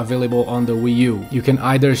selection available on the Wii U. You can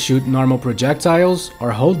either shoot normal projectiles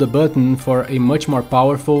or hold the button for a much more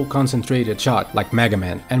powerful, concentrated shot, like Mega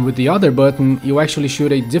Man. And with the other button, you actually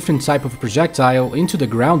shoot a different type of projectile into the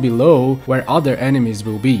ground below where other enemies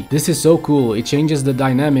will be. This is so cool, it changes the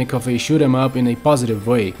dynamic of a shoot 'em up in a positive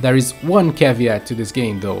way. There is one caveat to this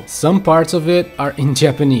game though. Some parts of it are in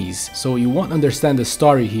Japanese, so you won't understand the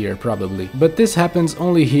story here probably. But this happens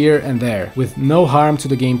only here and there, with no harm to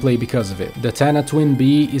the gameplay because of it. DATANA Twin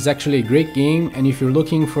B is actually a great game, and if you're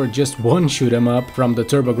looking for just one shoot 'em up from the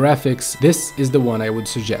TurboGrafx, this is the one I would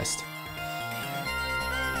suggest.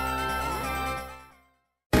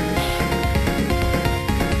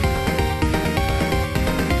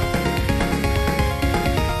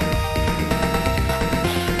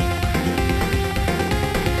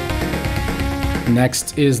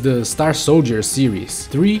 Next is the Star Soldier series.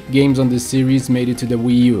 3 games on this series made it to the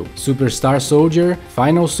Wii U: Super Star Soldier,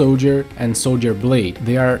 Final Soldier, and Soldier Blade.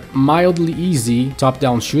 They are mildly easy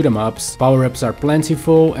top-down shoot-em-ups, power-ups are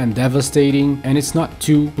plentiful and devastating, and it's not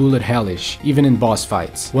too bullet hellish, even in boss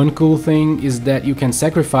fights. One cool thing is that you can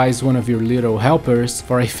sacrifice one of your little helpers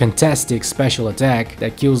for a fantastic special attack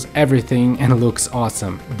that kills everything and looks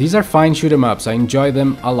awesome. These are fine shoot-em-ups, I enjoy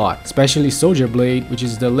them a lot, especially Soldier Blade, which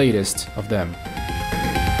is the latest of them.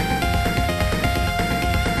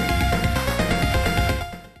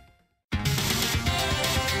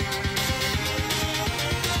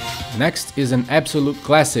 Next is an absolute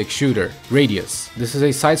classic shooter, Gradius. This is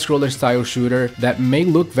a side-scroller style shooter that may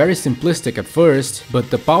look very simplistic at first, but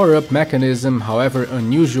the power-up mechanism, however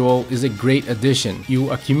unusual, is a great addition. You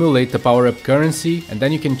accumulate the power-up currency, and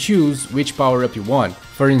then you can choose which power-up you want.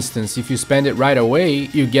 For instance, if you spend it right away,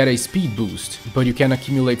 you get a speed boost, but you can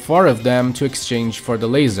accumulate 4 of them to exchange for the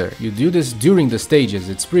laser. You do this during the stages,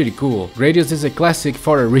 it's pretty cool. Gradius is a classic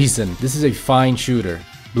for a reason. This is a fine shooter.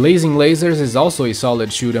 Blazing Lasers is also a solid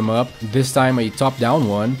shoot 'em up, this time a top-down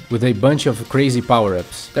one, with a bunch of crazy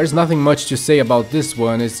power-ups. There's nothing much to say about this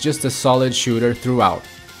one, it's just a solid shooter throughout.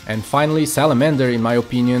 And finally, Salamander, in my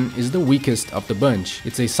opinion, is the weakest of the bunch.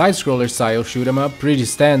 It's a side-scroller style shoot 'em up, pretty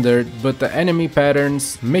standard, but the enemy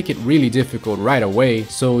patterns make it really difficult right away,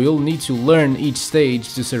 so you'll need to learn each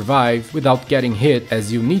stage to survive without getting hit,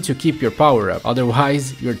 as you need to keep your power up,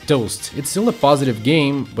 otherwise you're toast. It's still a positive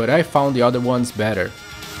game, but I found the other ones better.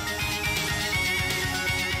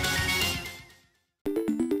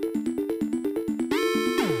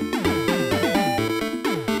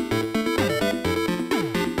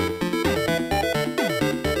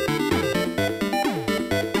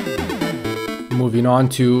 Moving on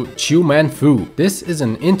to Chew Man Fu. This is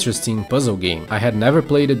an interesting puzzle game. I had never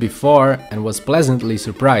played it before and was pleasantly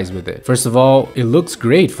surprised with it. First of all, it looks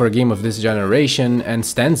great for a game of this generation and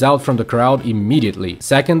stands out from the crowd immediately.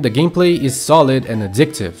 Second, the gameplay is solid and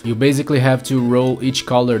addictive. You basically have to roll each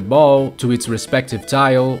colored ball to its respective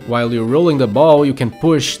tile. While you're rolling the ball, you can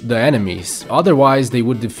push the enemies. Otherwise, they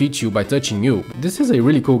would defeat you by touching you. This is a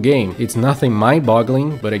really cool game. It's nothing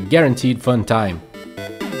mind-boggling, but a guaranteed fun time.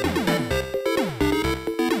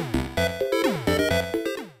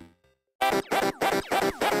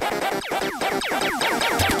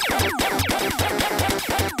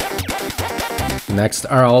 Next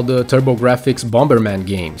are all the TurboGrafx Bomberman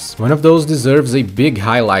games. One of those deserves a big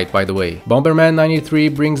highlight, by the way. Bomberman 93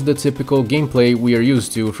 brings the typical gameplay we are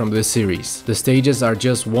used to from this series. The stages are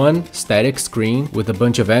just one static screen with a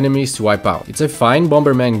bunch of enemies to wipe out. It's a fine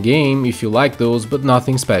Bomberman game if you like those, but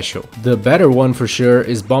nothing special. The better one for sure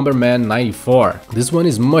is Bomberman 94. This one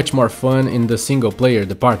is much more fun in the single player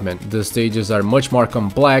department. The stages are much more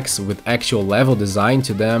complex with actual level design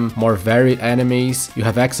to them, more varied enemies. You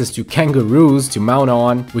have access to kangaroos to mount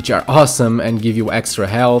on, which are awesome and give you extra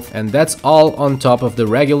health, and that's all on top of the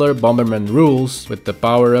regular Bomberman rules with the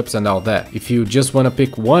power-ups and all that. If you just want to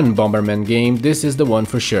pick one Bomberman game, this is the one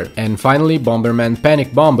for sure. And finally, Bomberman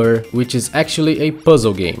Panic Bomber, which is actually a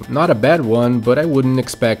puzzle game. Not a bad one, but I wouldn't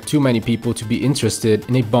expect too many people to be interested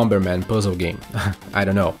in a Bomberman puzzle game. I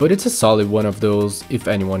don't know, but it's a solid one of those if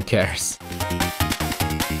anyone cares.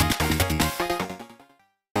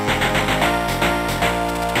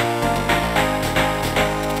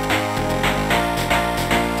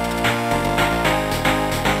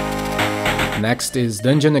 Next is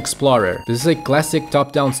Dungeon Explorer. This is a classic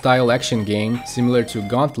top-down style action game similar to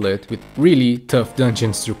Gauntlet with really tough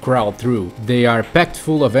dungeons to crawl through. They are packed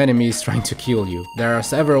full of enemies trying to kill you. There are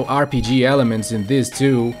several RPG elements in this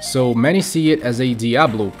too, so many see it as a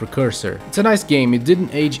Diablo precursor. It's a nice game, it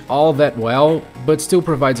didn't age all that well, but still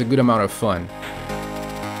provides a good amount of fun.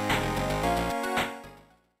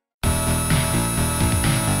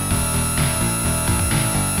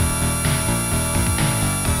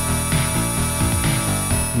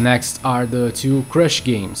 Next are the two Crush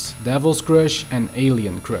games, Devil's Crush and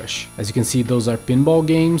Alien Crush. As you can see, those are pinball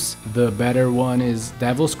games. The better one is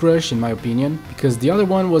Devil's Crush in my opinion, because the other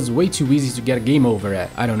one was way too easy to get a game over at.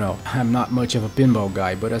 I don't know, I'm not much of a pinball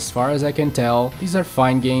guy, but as far as I can tell, these are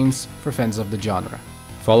fine games for fans of the genre.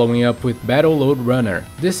 Following up with Battle Lode Runner.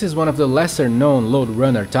 This is one of the lesser known Lode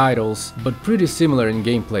Runner titles, but pretty similar in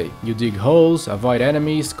gameplay. You dig holes, avoid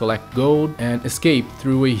enemies, collect gold, and escape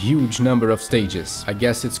through a huge number of stages. I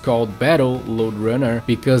guess it's called Battle Lode Runner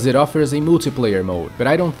because it offers a multiplayer mode, but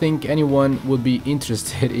I don't think anyone would be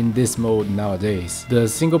interested in this mode nowadays. The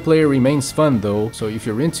single player remains fun though, so if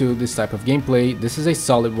you're into this type of gameplay, this is a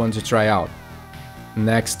solid one to try out.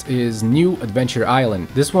 Next is New Adventure Island.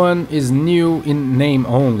 This one is new in name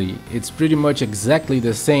only. It's pretty much exactly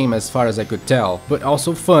the same as far as I could tell, but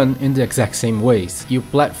also fun in the exact same ways. You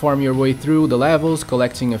platform your way through the levels,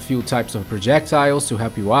 collecting a few types of projectiles to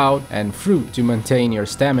help you out, and fruit to maintain your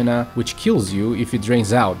stamina, which kills you if it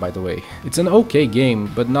drains out, by the way. It's an okay game,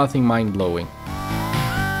 but nothing mind-blowing.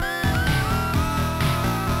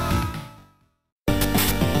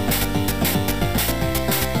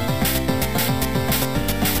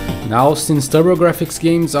 Now, since TurboGrafx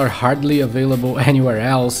games are hardly available anywhere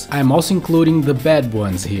else, I'm also including the bad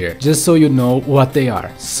ones here, just so you know what they are.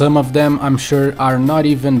 Some of them I'm sure are not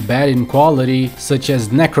even bad in quality, such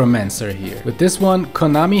as Necromancer here. With this one,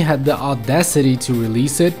 Konami had the audacity to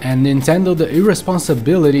release it, and Nintendo the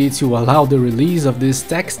irresponsibility to allow the release of this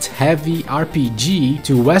text-heavy RPG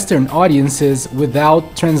to Western audiences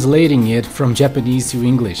without translating it from Japanese to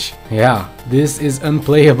English. Yeah, this is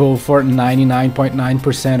unplayable for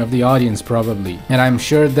 99.9% of the audience probably, and I'm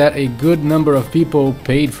sure that a good number of people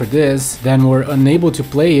paid for this, then were unable to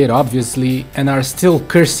play it obviously, and are still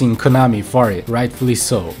cursing Konami for it, rightfully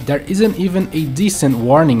so. There isn't even a decent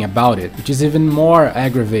warning about it, which is even more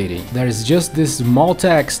aggravating. There is just this small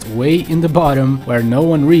text way in the bottom where no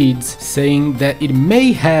one reads, saying that it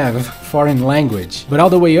may have foreign language, but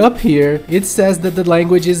all the way up here it says that the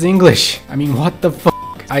language is English. I mean, what the fuck?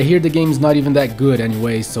 I hear the game's not even that good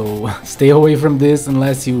anyway, so stay away from this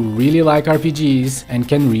unless you really like RPGs and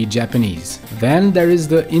can read Japanese. Then there is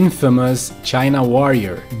the infamous China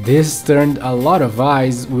Warrior. This turned a lot of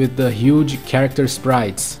eyes with the huge character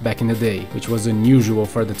sprites back in the day, which was unusual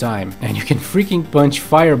for the time. And you can freaking punch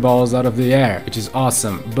fireballs out of the air, which is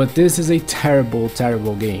awesome. But this is a terrible,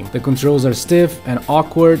 terrible game. The controls are stiff and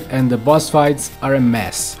awkward, and the boss fights are a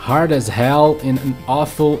mess. Hard as hell in an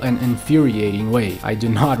awful and infuriating way. I do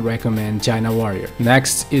not recommend China Warrior.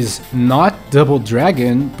 Next is not Double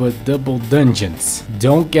Dragon, but Double Dungeons.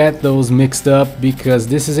 Don't get those mixed up because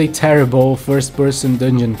this is a terrible first-person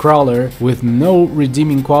dungeon crawler with no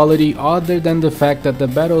redeeming quality other than the fact that the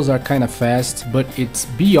battles are kinda fast, but it's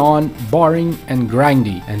beyond boring and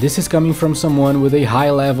grindy. And this is coming from someone with a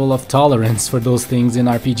high level of tolerance for those things in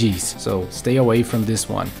RPGs, so stay away from this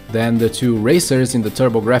one. Then the two racers in the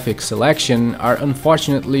TurboGrafx selection are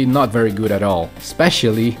unfortunately not very good at all, especially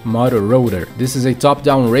especially Moto Rotor. This is a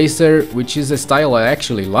top-down racer, which is a style I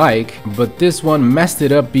actually like, but this one messed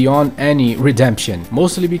it up beyond any redemption,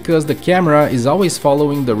 mostly because the camera is always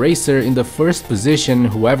following the racer in the first position,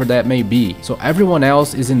 whoever that may be, so everyone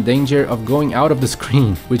else is in danger of going out of the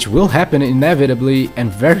screen, which will happen inevitably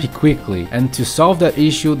and very quickly. And to solve that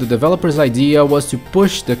issue, the developer's idea was to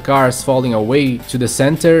push the cars falling away to the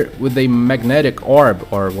center with a magnetic orb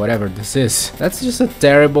or whatever this is. That's just a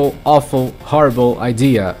terrible, awful, horrible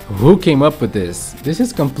idea. Who came up with this? This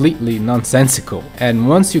is completely nonsensical. And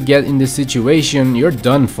once you get in this situation, you're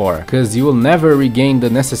done for, because you will never regain the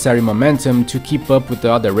necessary momentum to keep up with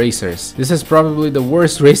the other racers. This is probably the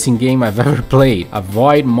worst racing game I've ever played.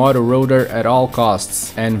 Avoid Moto Rotor at all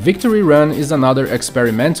costs. And Victory Run is another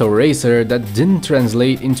experimental racer that didn't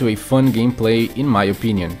translate into a fun gameplay in my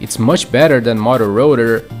opinion. It's much better than Moto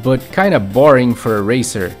Rotor, but kinda boring for a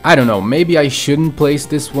racer. I don't know, maybe I shouldn't place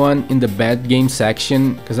this one in the bad game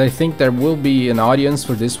section, because I think there will be an audience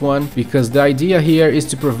for this one, because the idea here is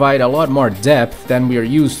to provide a lot more depth than we are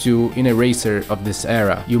used to in a racer of this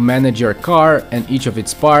era. You manage your car and each of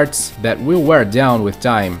its parts that will wear down with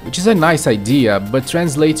time, which is a nice idea, but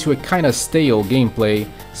translates to a kinda stale gameplay,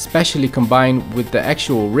 especially combined with the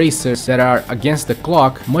actual racers that are against the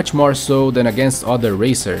clock much more so than against other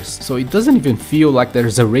racers. So it doesn't even feel like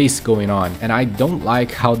there's a race going on, and I don't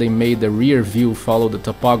like how they made the rear view follow the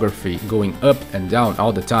topography, going up and down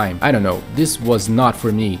all the time. I don't know, this was not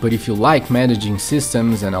for me, but if you like managing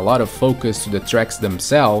systems and a lot of focus to the tracks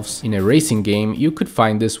themselves in a racing game, you could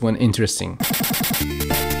find this one interesting.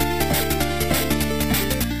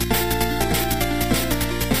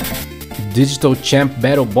 Digital Champ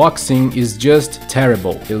Battle Boxing is just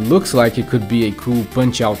terrible. It looks like it could be a cool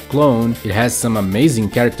Punch-Out clone, it has some amazing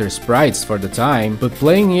character sprites for the time, but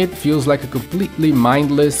playing it feels like a completely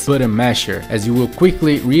mindless button masher, as you will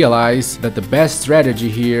quickly realize that the best strategy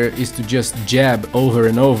here is to just jab over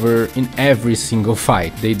and over in every single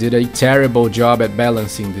fight. They did a terrible job at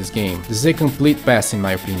balancing this game. This is a complete pass in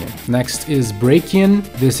my opinion. Next is Break-In.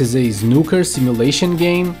 This is a snooker simulation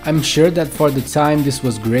game. I'm sure that for the time this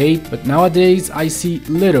was great, but nowadays I see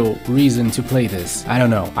little reason to play this. I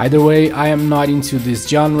don't know. Either way, I am not into this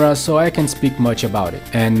genre, so I can't speak much about it.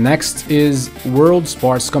 And next is World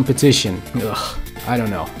Sports Competition. Ugh. I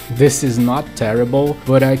don't know. This is not terrible,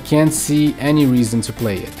 but I can't see any reason to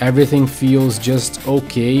play it. Everything feels just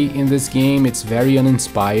okay in this game, it's very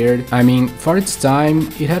uninspired. I mean, for its time,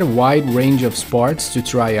 it had a wide range of sports to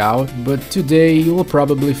try out, but today you will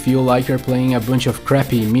probably feel like you're playing a bunch of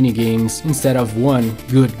crappy minigames instead of one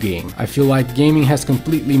good game. I feel like gaming has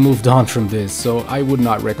completely moved on from this, so I would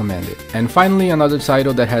not recommend it. And finally, another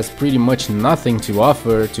title that has pretty much nothing to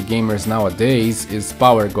offer to gamers nowadays is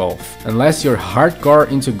Power Golf. Unless you're hardcore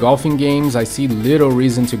into golfing games, I see little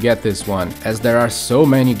reason to get this one, as there are so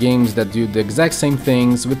many games that do the exact same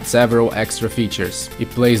things with several extra features. It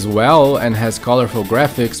plays well and has colorful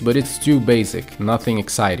graphics, but it's too basic, nothing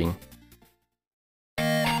exciting.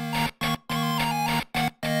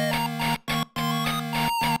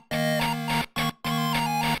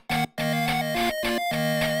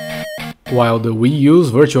 While the Wii U's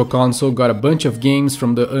Virtual Console got a bunch of games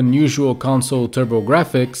from the Unusual Console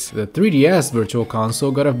TurboGrafx, the 3DS Virtual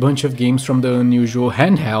Console got a bunch of games from the unusual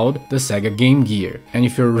handheld, the Sega Game Gear. And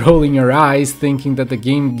if you're rolling your eyes thinking that the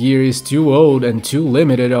Game Gear is too old and too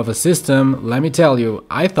limited of a system, let me tell you,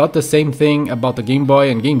 I thought the same thing about the Game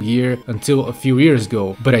Boy and Game Gear until a few years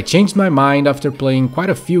ago, but I changed my mind after playing quite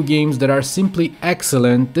a few games that are simply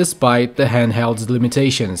excellent despite the handheld's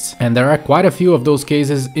limitations. And there are quite a few of those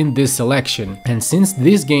cases in this selection. And since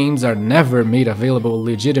these games are never made available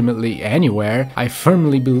legitimately anywhere, I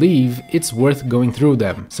firmly believe it's worth going through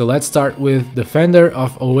them. So let's start with Defender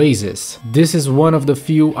of Oasis. This is one of the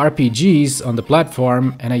few RPGs on the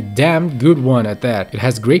platform, and a damn good one at that. It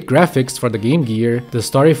has great graphics for the Game Gear, the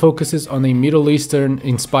story focuses on a Middle Eastern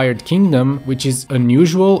inspired kingdom, which is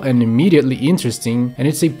unusual and immediately interesting, and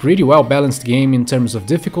it's a pretty well balanced game in terms of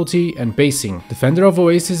difficulty and pacing. Defender of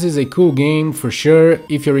Oasis is a cool game for sure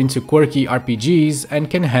if you're into quirky RPGs and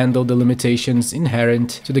can handle the limitations inherent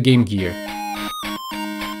to the Game Gear.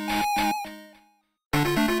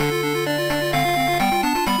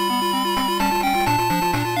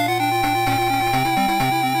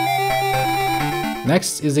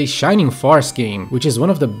 Next is a Shining Force game, which is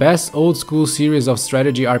one of the best old school series of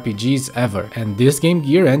strategy RPGs ever, and this Game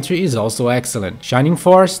Gear entry is also excellent. Shining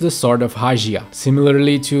Force, the Sword of Hygia.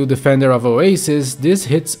 Similarly to Defender of Oasis, this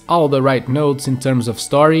hits all the right notes in terms of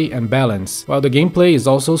story and balance, while the gameplay is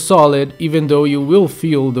also solid, even though you will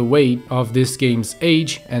feel the weight of this game's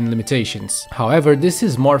age and limitations. However, this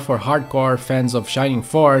is more for hardcore fans of Shining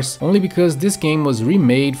Force, only because this game was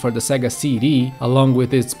remade for the Sega CD, along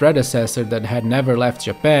with its predecessor that had never left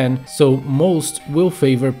Japan, so most will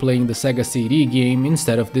favor playing the Sega CD game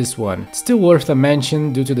instead of this one. Still worth a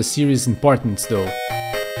mention due to the series' importance though.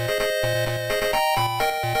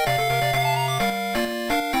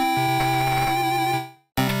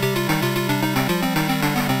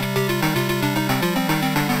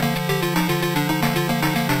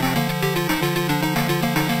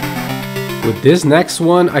 With this next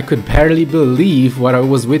one, I could barely believe what I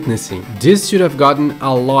was witnessing. This should have gotten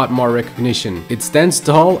a lot more recognition. It stands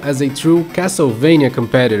tall as a true Castlevania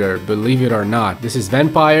competitor, believe it or not. This is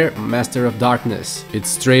Vampire: Master of Darkness. It's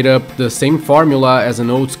straight up the same formula as an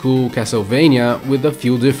old school Castlevania with a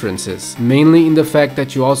few differences. Mainly in the fact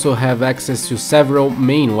that you also have access to several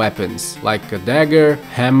main weapons, like a dagger,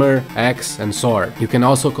 hammer, axe, and sword. You can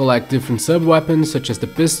also collect different sub-weapons such as the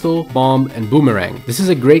pistol, bomb, and boomerang. This is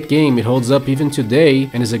a great game, it holds up even today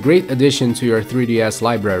and is a great addition to your 3DS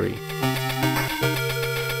library.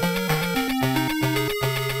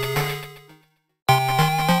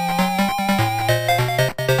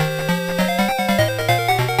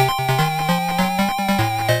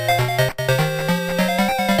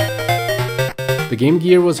 The Game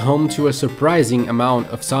Gear was home to a surprising amount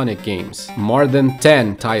of Sonic games, more than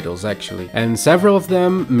 10 titles actually, and several of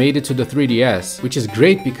them made it to the 3DS, which is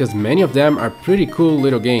great because many of them are pretty cool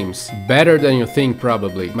little games, better than you think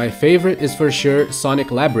probably. My favorite is for sure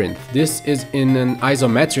Sonic Labyrinth. This is in an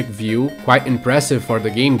isometric view, quite impressive for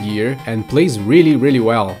the Game Gear, and plays really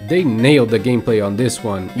well. They nailed the gameplay on this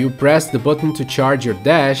one. You press the button to charge your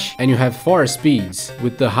dash and you have 4 speeds,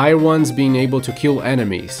 with the higher ones being able to kill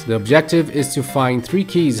enemies. The objective is to find 3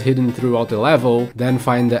 keys hidden throughout the level, then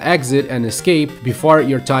find the exit and escape before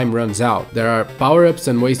your time runs out. There are power-ups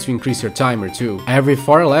and ways to increase your timer too. Every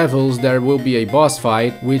 4 levels there will be a boss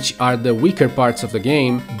fight, which are the weaker parts of the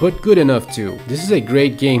game, but good enough too. This is a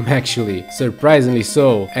great game actually, surprisingly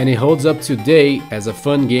so, and it holds up today as a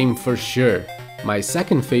fun game for sure. My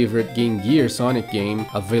second favorite Game Gear Sonic game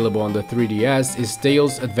available on the 3DS is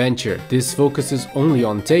Tails Adventure. This focuses only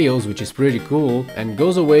on Tails, which is pretty cool, and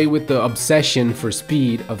goes away with the obsession for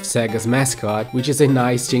speed of Sega's mascot, which is a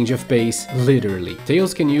nice change of pace, literally.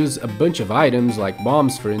 Tails can use a bunch of items like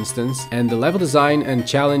bombs for instance, and the level design and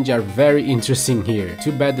challenge are very interesting here.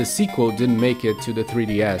 Too bad the sequel didn't make it to the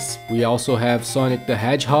 3DS. We also have Sonic the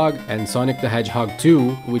Hedgehog and Sonic the Hedgehog 2,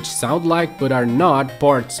 which sound like but are not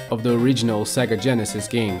parts of the original Sega Genesis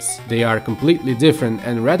games. They are completely different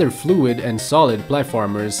and rather fluid and solid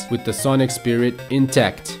platformers with the Sonic spirit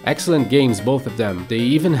intact. Excellent games, both of them. They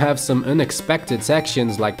even have some unexpected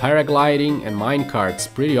sections like paragliding and minecarts,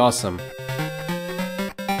 pretty awesome.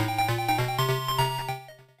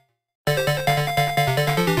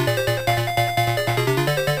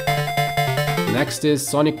 Next is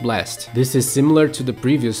Sonic Blast. This is similar to the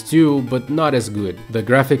previous two, but not as good. The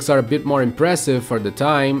graphics are a bit more impressive for the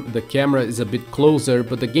time, the camera is a bit closer,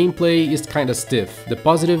 but the gameplay is kinda stiff. The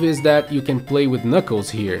positive is that you can play with Knuckles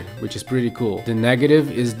here, which is pretty cool. The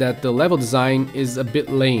negative is that the level design is a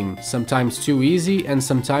bit lame, sometimes too easy and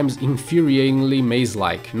sometimes infuriatingly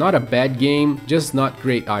maze-like. Not a bad game, just not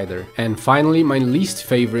great either. And finally, my least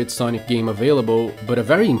favorite Sonic game available, but a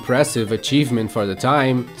very impressive achievement for the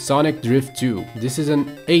time, Sonic Drift 2. This is an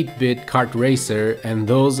 8-bit kart racer, and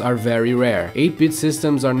those are very rare. 8-bit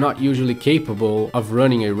systems are not usually capable of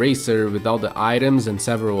running a racer with all the items and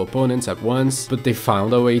several opponents at once, but they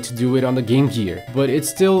found a way to do it on the Game Gear. But it's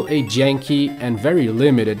still a janky and very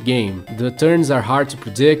limited game. The turns are hard to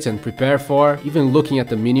predict and prepare for. Even looking at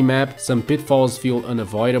the minimap, some pitfalls feel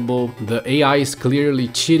unavoidable. The AI is clearly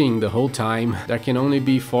cheating the whole time. There can only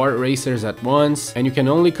be 4 racers at once, and you can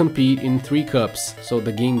only compete in 3 cups, so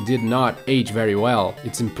the game did not age very well.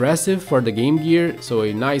 It's impressive for the Game Gear, so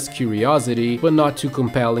a nice curiosity, but not too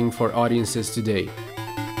compelling for audiences today.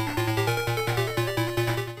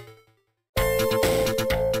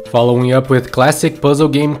 Following up with classic puzzle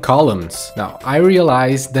game Columns. Now, I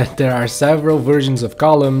realized that there are several versions of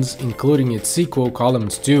Columns, including its sequel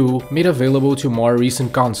Columns 2, made available to more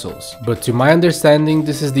recent consoles. But to my understanding,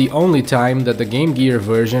 this is the only time that the Game Gear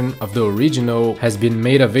version of the original has been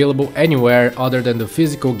made available anywhere other than the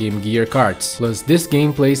physical Game Gear carts. Plus, this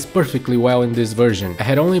game plays perfectly well in this version. I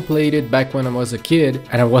had only played it back when I was a kid,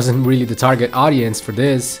 and I wasn't really the target audience for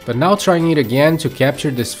this, but now trying it again to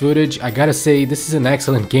capture this footage, I gotta say this is an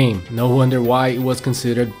excellent game. No wonder why it was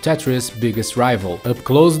considered Tetris' biggest rival. Up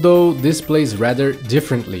close though, this plays rather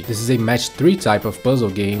differently. This is a match 3 type of puzzle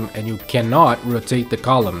game and you cannot rotate the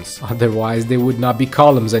columns. Otherwise they would not be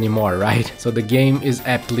columns anymore, right? So the game is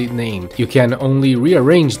aptly named. You can only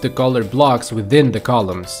rearrange the colored blocks within the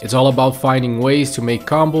columns. It's all about finding ways to make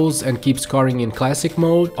combos and keep scoring in classic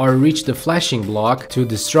mode, or reach the flashing block to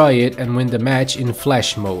destroy it and win the match in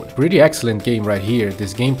flash mode. Pretty excellent game right here.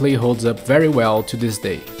 This gameplay holds up very well to this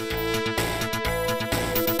day.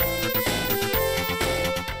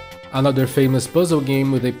 Another famous puzzle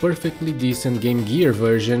game with a perfectly decent Game Gear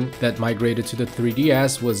version that migrated to the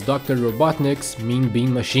 3DS was Dr. Robotnik's Mean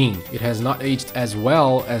Bean Machine. It has not aged as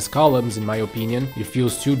well as Columns in my opinion. It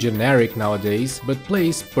feels too generic nowadays, but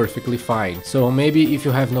plays perfectly fine. So maybe if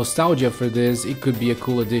you have nostalgia for this, it could be a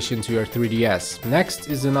cool addition to your 3DS. Next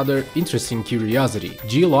is another interesting curiosity,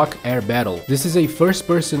 G-Lock Air Battle. This is a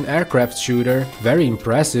first-person aircraft shooter, very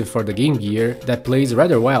impressive for the Game Gear, that plays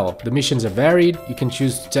rather well. The missions are varied, you can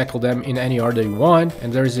choose to tackle them in any order you want,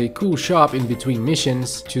 and there's a cool shop in between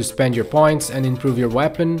missions to spend your points and improve your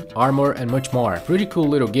weapon, armor and much more. Pretty cool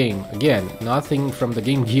little game. Again, nothing from the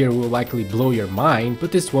Game Gear will likely blow your mind,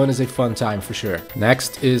 but this one is a fun time for sure.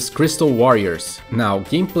 Next is Crystal Warriors. Now,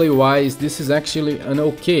 gameplay wise, this is actually an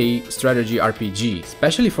okay strategy RPG,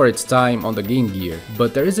 especially for its time on the Game Gear.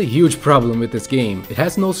 But there is a huge problem with this game. It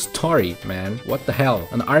has no story, man. What the hell?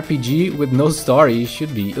 An RPG with no story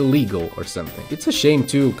should be illegal or something. It's a shame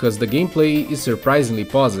too, because the gameplay is surprisingly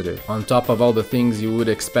positive. On top of all the things you would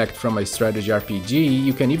expect from a strategy RPG,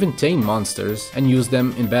 you can even tame monsters and use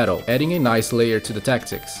them in battle, adding a nice layer to the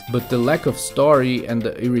tactics. But the lack of story and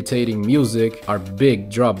the irritating music are big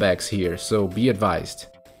drawbacks here, so be advised.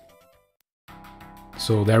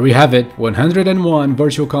 So there we have it, 101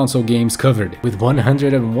 Virtual Console games covered. With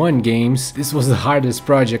 101 games, this was the hardest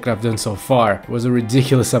project I've done so far. It was a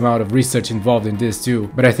ridiculous amount of research involved in this too.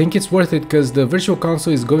 But I think it's worth it because the Virtual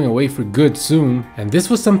Console is going away for good soon, and this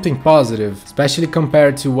was something positive, especially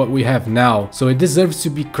compared to what we have now. So it deserves to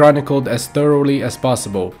be chronicled as thoroughly as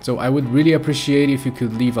possible. So I would really appreciate if you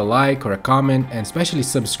could leave a like or a comment, and especially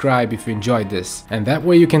subscribe if you enjoyed this. And that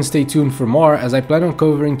way you can stay tuned for more, as I plan on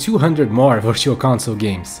covering 200 more Virtual Console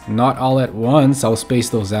games. Not all at once, I'll space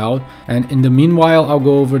those out, and in the meanwhile I'll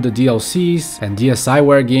go over the DLCs and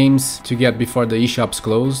DSiWare games to get before the eShops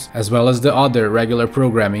close, as well as the other regular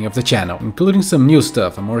programming of the channel, including some new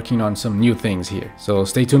stuff. I'm working on some new things here. So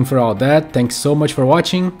stay tuned for all that. Thanks so much for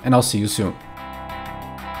watching, and I'll see you soon.